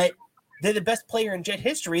that they're the best player in Jet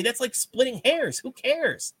history? That's like splitting hairs. Who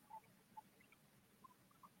cares?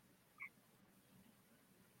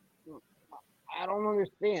 I don't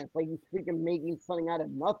understand. It's like he's freaking making something out of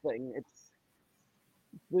nothing. It's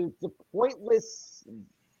a pointless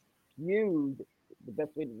feud. The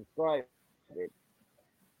best way to describe it.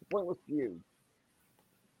 It's a pointless feud.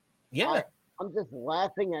 Yeah. I'm just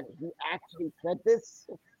laughing at who actually said this.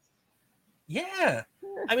 Yeah.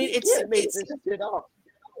 I mean, it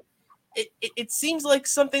seems like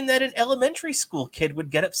something that an elementary school kid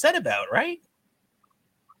would get upset about, right?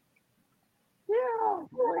 Yeah.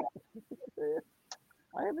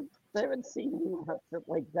 I haven't seen him upset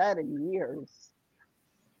like that in years.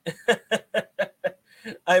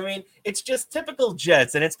 I mean, it's just typical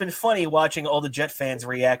Jets, and it's been funny watching all the Jet fans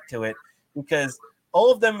react to it because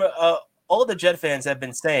all of the Jet fans have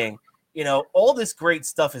been saying, all this great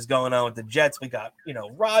stuff is going on with the Jets. We got,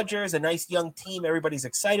 Rodgers, a nice young team everybody's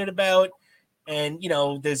excited about, and,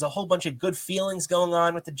 there's a whole bunch of good feelings going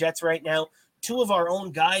on with the Jets right now. Two of our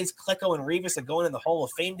own guys, Klecko and Revis, are going in the Hall of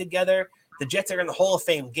Fame together. The Jets are in the Hall of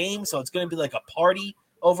Fame game, so it's going to be like a party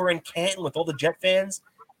over in Canton with all the Jet fans.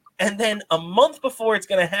 And then a month before it's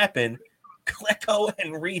going to happen, Klecko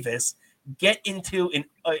and Revis get into an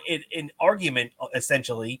argument,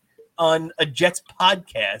 essentially, on a Jets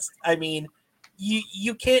podcast. I mean,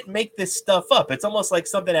 you can't make this stuff up. It's almost like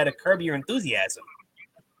something out of Curb Your Enthusiasm.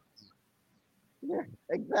 Yeah,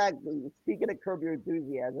 exactly. Speaking of Curb Your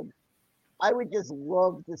Enthusiasm, I would just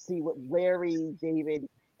love to see what Larry David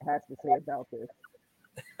has to say about this.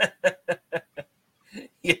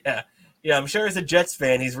 Yeah, I'm sure as a Jets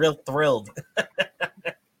fan, he's real thrilled.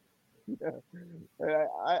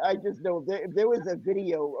 I just know if there was a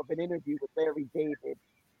video of an interview with Larry David,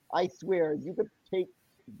 I swear you could take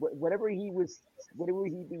whatever he'd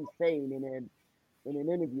be saying in an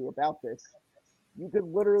interview about this. You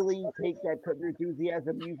could literally take that Curb Your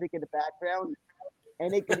Enthusiasm music in the background,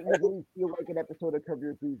 and it could easily feel like an episode of Curb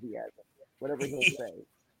Your Enthusiasm, whatever he'll say.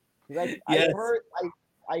 Because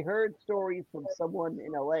I heard stories from someone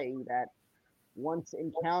in LA that once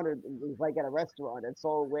encountered, it was like at a restaurant, and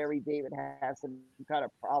saw Larry David have some kind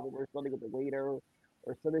of problem or something with the waiter or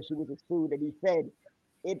some issue with his food, and he said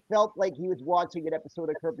it felt like he was watching an episode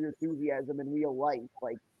of Curb Your Enthusiasm in real life.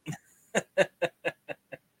 Like,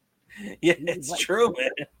 yeah, it's like, true,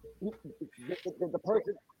 man. The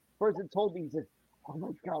person told me, he said, "Oh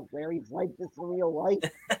my God, Larry's like this in real life."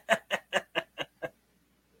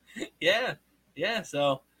 Yeah.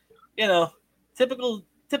 So, typical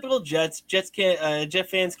Jets. Jet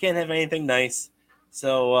fans can't have anything nice.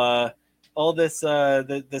 So, all this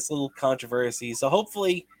this little controversy. So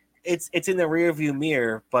hopefully, it's in the rearview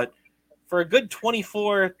mirror. But for a good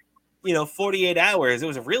 24, 48 hours, it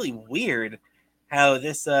was really weird how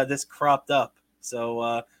this cropped up.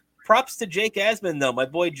 So, props to Jake Asman, though, my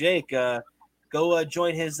boy Jake. Go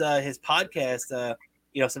join his podcast.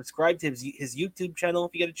 Subscribe to his YouTube channel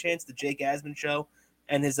if you get a chance, the Jake Asman Show,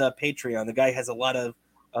 and his Patreon. The guy has a lot of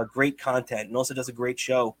great content and also does a great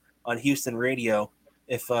show on Houston radio.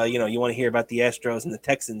 If you want to hear about the Astros and the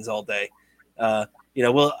Texans all day,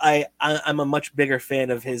 I'm a much bigger fan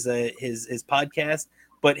of his podcast.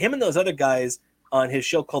 But him and those other guys on his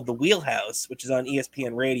show called The Wheelhouse, which is on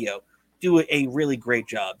ESPN Radio, do a really great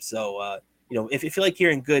job. So if you like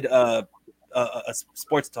hearing good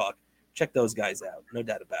sports talk, check those guys out. No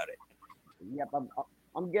doubt about it. Yep,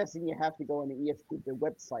 I'm guessing you have to go on the ESPN, the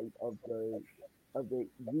website of the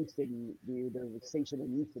Houston, the station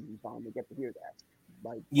in Houston he's on to get to hear that.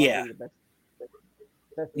 Like, yeah. The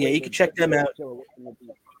best you can check them out.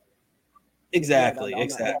 Exactly.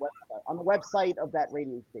 On the website of that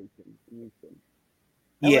radio station in Houston.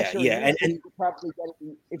 Yeah. And you probably get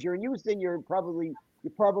it, if you're in Houston, you probably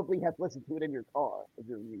have listened to it in your car if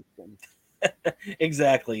you're in Houston.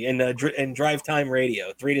 Exactly, and drive time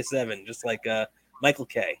radio 3 to 7, just like Michael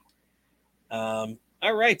K. All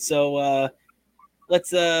right, so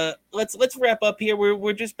let's wrap up here.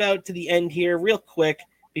 We're just about to the end here, real quick.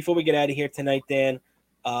 before we get out of here tonight, Dan,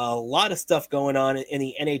 a lot of stuff going on in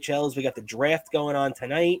the NHLs. We got the draft going on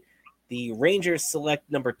tonight. The Rangers select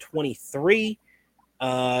number 23.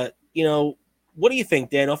 What do you think,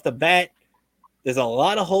 Dan? Off the bat, there's a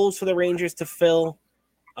lot of holes for the Rangers to fill.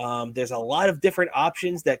 There's a lot of different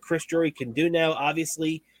options that Chris Drury can do now.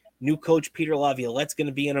 Obviously, new coach Peter Laviolette's going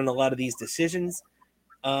to be in on a lot of these decisions.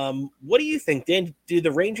 What do you think, Dan? Do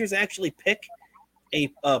the Rangers actually pick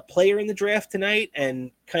a player in the draft tonight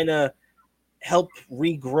and kind of help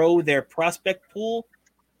regrow their prospect pool?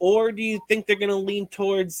 Or do you think they're going to lean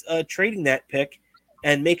towards trading that pick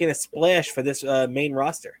and making a splash for this main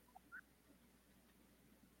roster?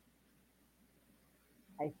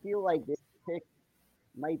 I feel like this pick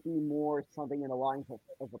might be more something in the lines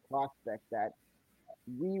of a prospect that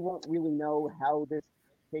we won't really know how this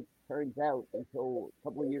pick turns out until a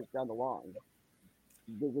couple of years down the line.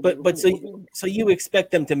 But so you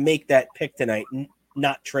expect them to make that pick tonight,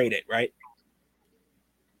 not trade it, right?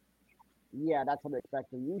 Yeah, that's what I'm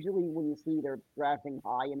expecting. Usually when you see they're drafting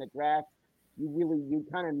high in the draft, you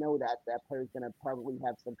kind of know that player's going to probably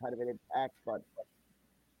have some kind of an impact. But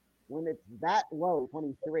when it's that low,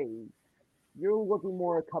 23, you're looking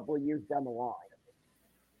more a couple of years down the line.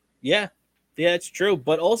 Yeah, it's true.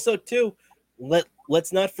 But also, too,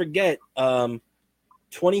 let's not forget,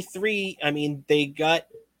 23, I mean, they got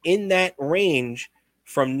in that range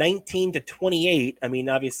from 19 to 28. I mean,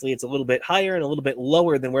 obviously, it's a little bit higher and a little bit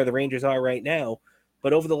lower than where the Rangers are right now.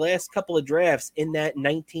 But over the last couple of drafts in that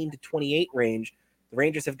 19 to 28 range, the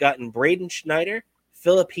Rangers have gotten Braden Schneider,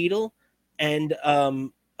 Philip Hedl, and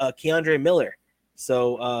Keandre Miller.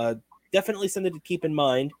 So definitely something to keep in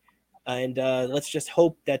mind. And let's just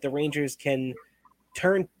hope that the Rangers can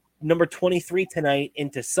turn number 23 tonight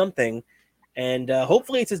into something. And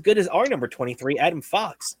hopefully it's as good as our number 23, Adam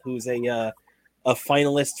Fox, who's a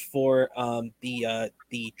finalist for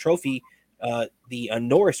the trophy, the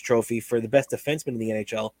Norris Trophy for the best defenseman in the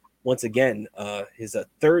NHL. Once again, his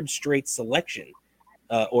third straight selection,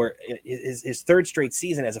 or his third straight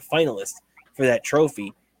season as a finalist for that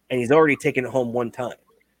trophy, and he's already taken it home one time.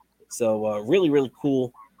 So really, really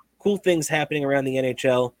cool things happening around the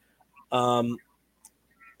NHL.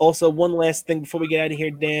 Also, one last thing before we get out of here,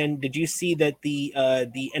 Dan, did you see that the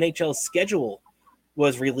NHL schedule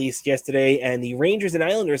was released yesterday, and the Rangers and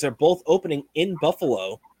Islanders are both opening in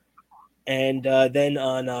Buffalo, and then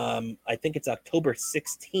on I think it's October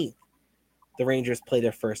 16th, the Rangers play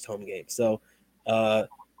their first home game. So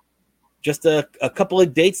just a couple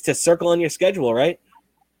of dates to circle on your schedule, right?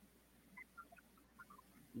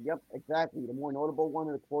 Yep, exactly. The more notable one,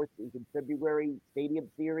 of course, is in February, Stadium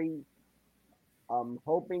Series. I'm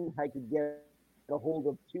hoping I could get a hold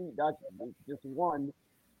of two, not just one,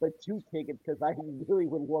 but two tickets, because I really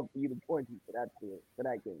would love for you to join me for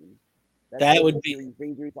that game. That would be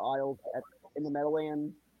Rangers Isles in the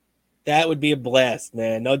Meadowlands. That would be a blast,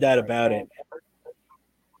 man. No doubt about it.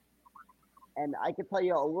 And I can tell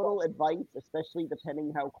you a little advice, especially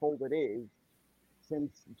depending how cold it is.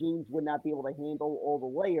 Since jeans would not be able to handle all the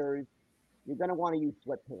layers, you're going to want to use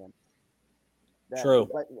sweatpants. True.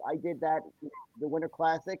 But I did that the Winter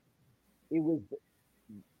Classic. It was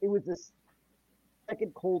the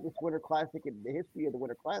second coldest Winter Classic in the history of the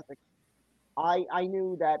Winter Classic. I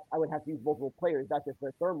knew that I would have to use multiple layers, not just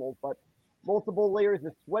their thermals, but multiple layers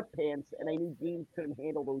of sweatpants, and I knew jeans couldn't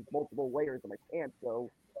handle those multiple layers of my pants. So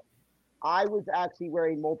I was actually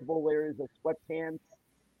wearing multiple layers of sweatpants.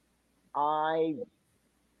 I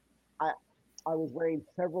was wearing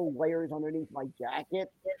several layers underneath my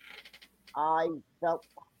jacket. I felt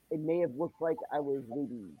it may have looked like I was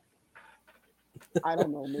maybe, I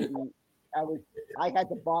don't know, maybe I had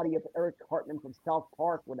the body of Eric Cartman from South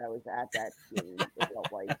Park when I was at that game. It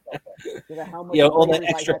felt like. How much all that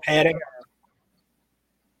extra padding.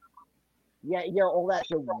 Yeah, all that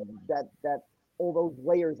all those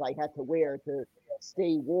layers I had to wear to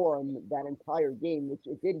stay warm that entire game, which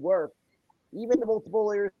it did work. Even the multiple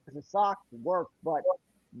layers of socks worked, but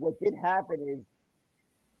what did happen is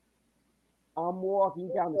I'm walking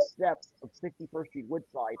down the steps of 61st Street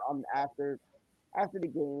Woodside after the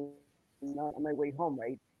game on my way home,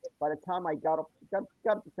 right? By the time I got up to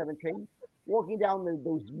 7 train, walking down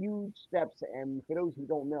those huge steps, and for those who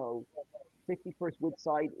don't know, 61st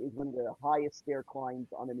Woodside is one of the highest stair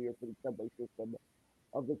climbs on the New York City subway system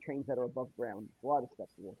of the trains that are above ground. A lot of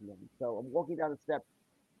steps to walking down. So I'm walking down the steps.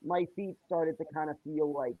 My feet started to kind of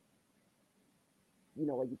feel like,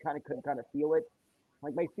 like you couldn't kind of feel it.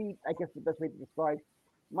 Like my feet, I guess the best way to describe,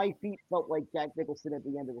 my feet felt like Jack Nicholson at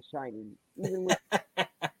the end of The Shining, even with the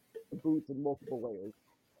boots and multiple layers.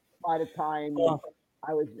 By the time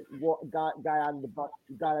I was got out of the bus,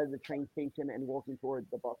 got out of the train station, and walking towards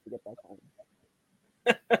the bus to get back home.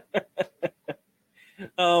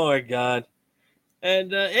 Oh my God.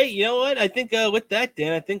 And hey, you know what? I think with that,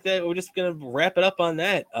 Dan, I think that we're just gonna wrap it up on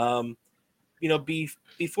that.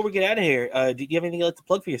 Before we get out of here, do you have anything else to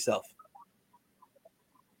plug for yourself?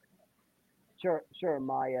 Sure.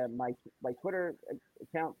 My Twitter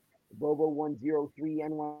account,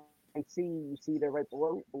 Bobo103NYC. You see there right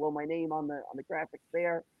below my name on the graphics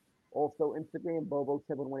there. Also Instagram,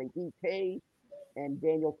 Bobo718DK, and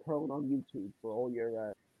Daniel Crone on YouTube for all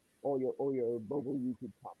your Bobo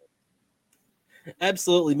YouTube comments.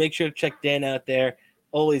 Absolutely. Make sure to check Dan out there.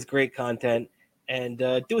 Always great content. And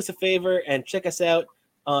do us a favor and check us out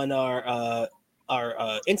on our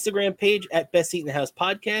Instagram page at Best Seat in the House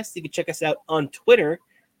Podcast. You can check us out on Twitter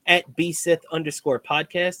at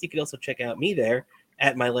 @BSith_podcast. You can also check out me there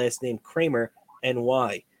at my last name, Cramer,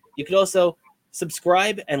 NY. You can also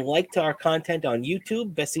subscribe and like to our content on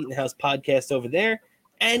YouTube, Best Seat in the House Podcast over there,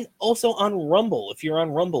 and also on Rumble. If you're on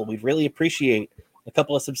Rumble, we'd really appreciate a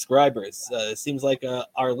couple of subscribers. It seems like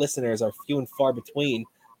our listeners are few and far between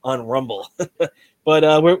on Rumble.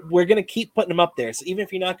 But we're going to keep putting them up there. So even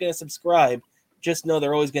if you're not going to subscribe, just know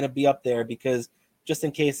they're always going to be up there, because just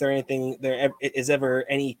in case there is ever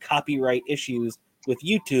any copyright issues with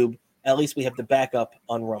YouTube, at least we have the backup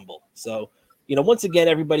on Rumble. So, once again,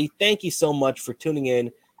 everybody, thank you so much for tuning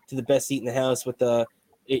in to the Best Seat in the House with for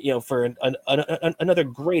another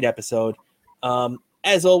great episode.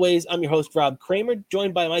 As always, I'm your host, Rob Cramer,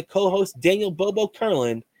 joined by my co-host, Daniel Bobo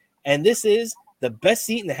Curlin, and this is the Best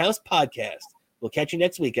Seat in the House podcast. We'll catch you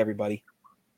next week, everybody.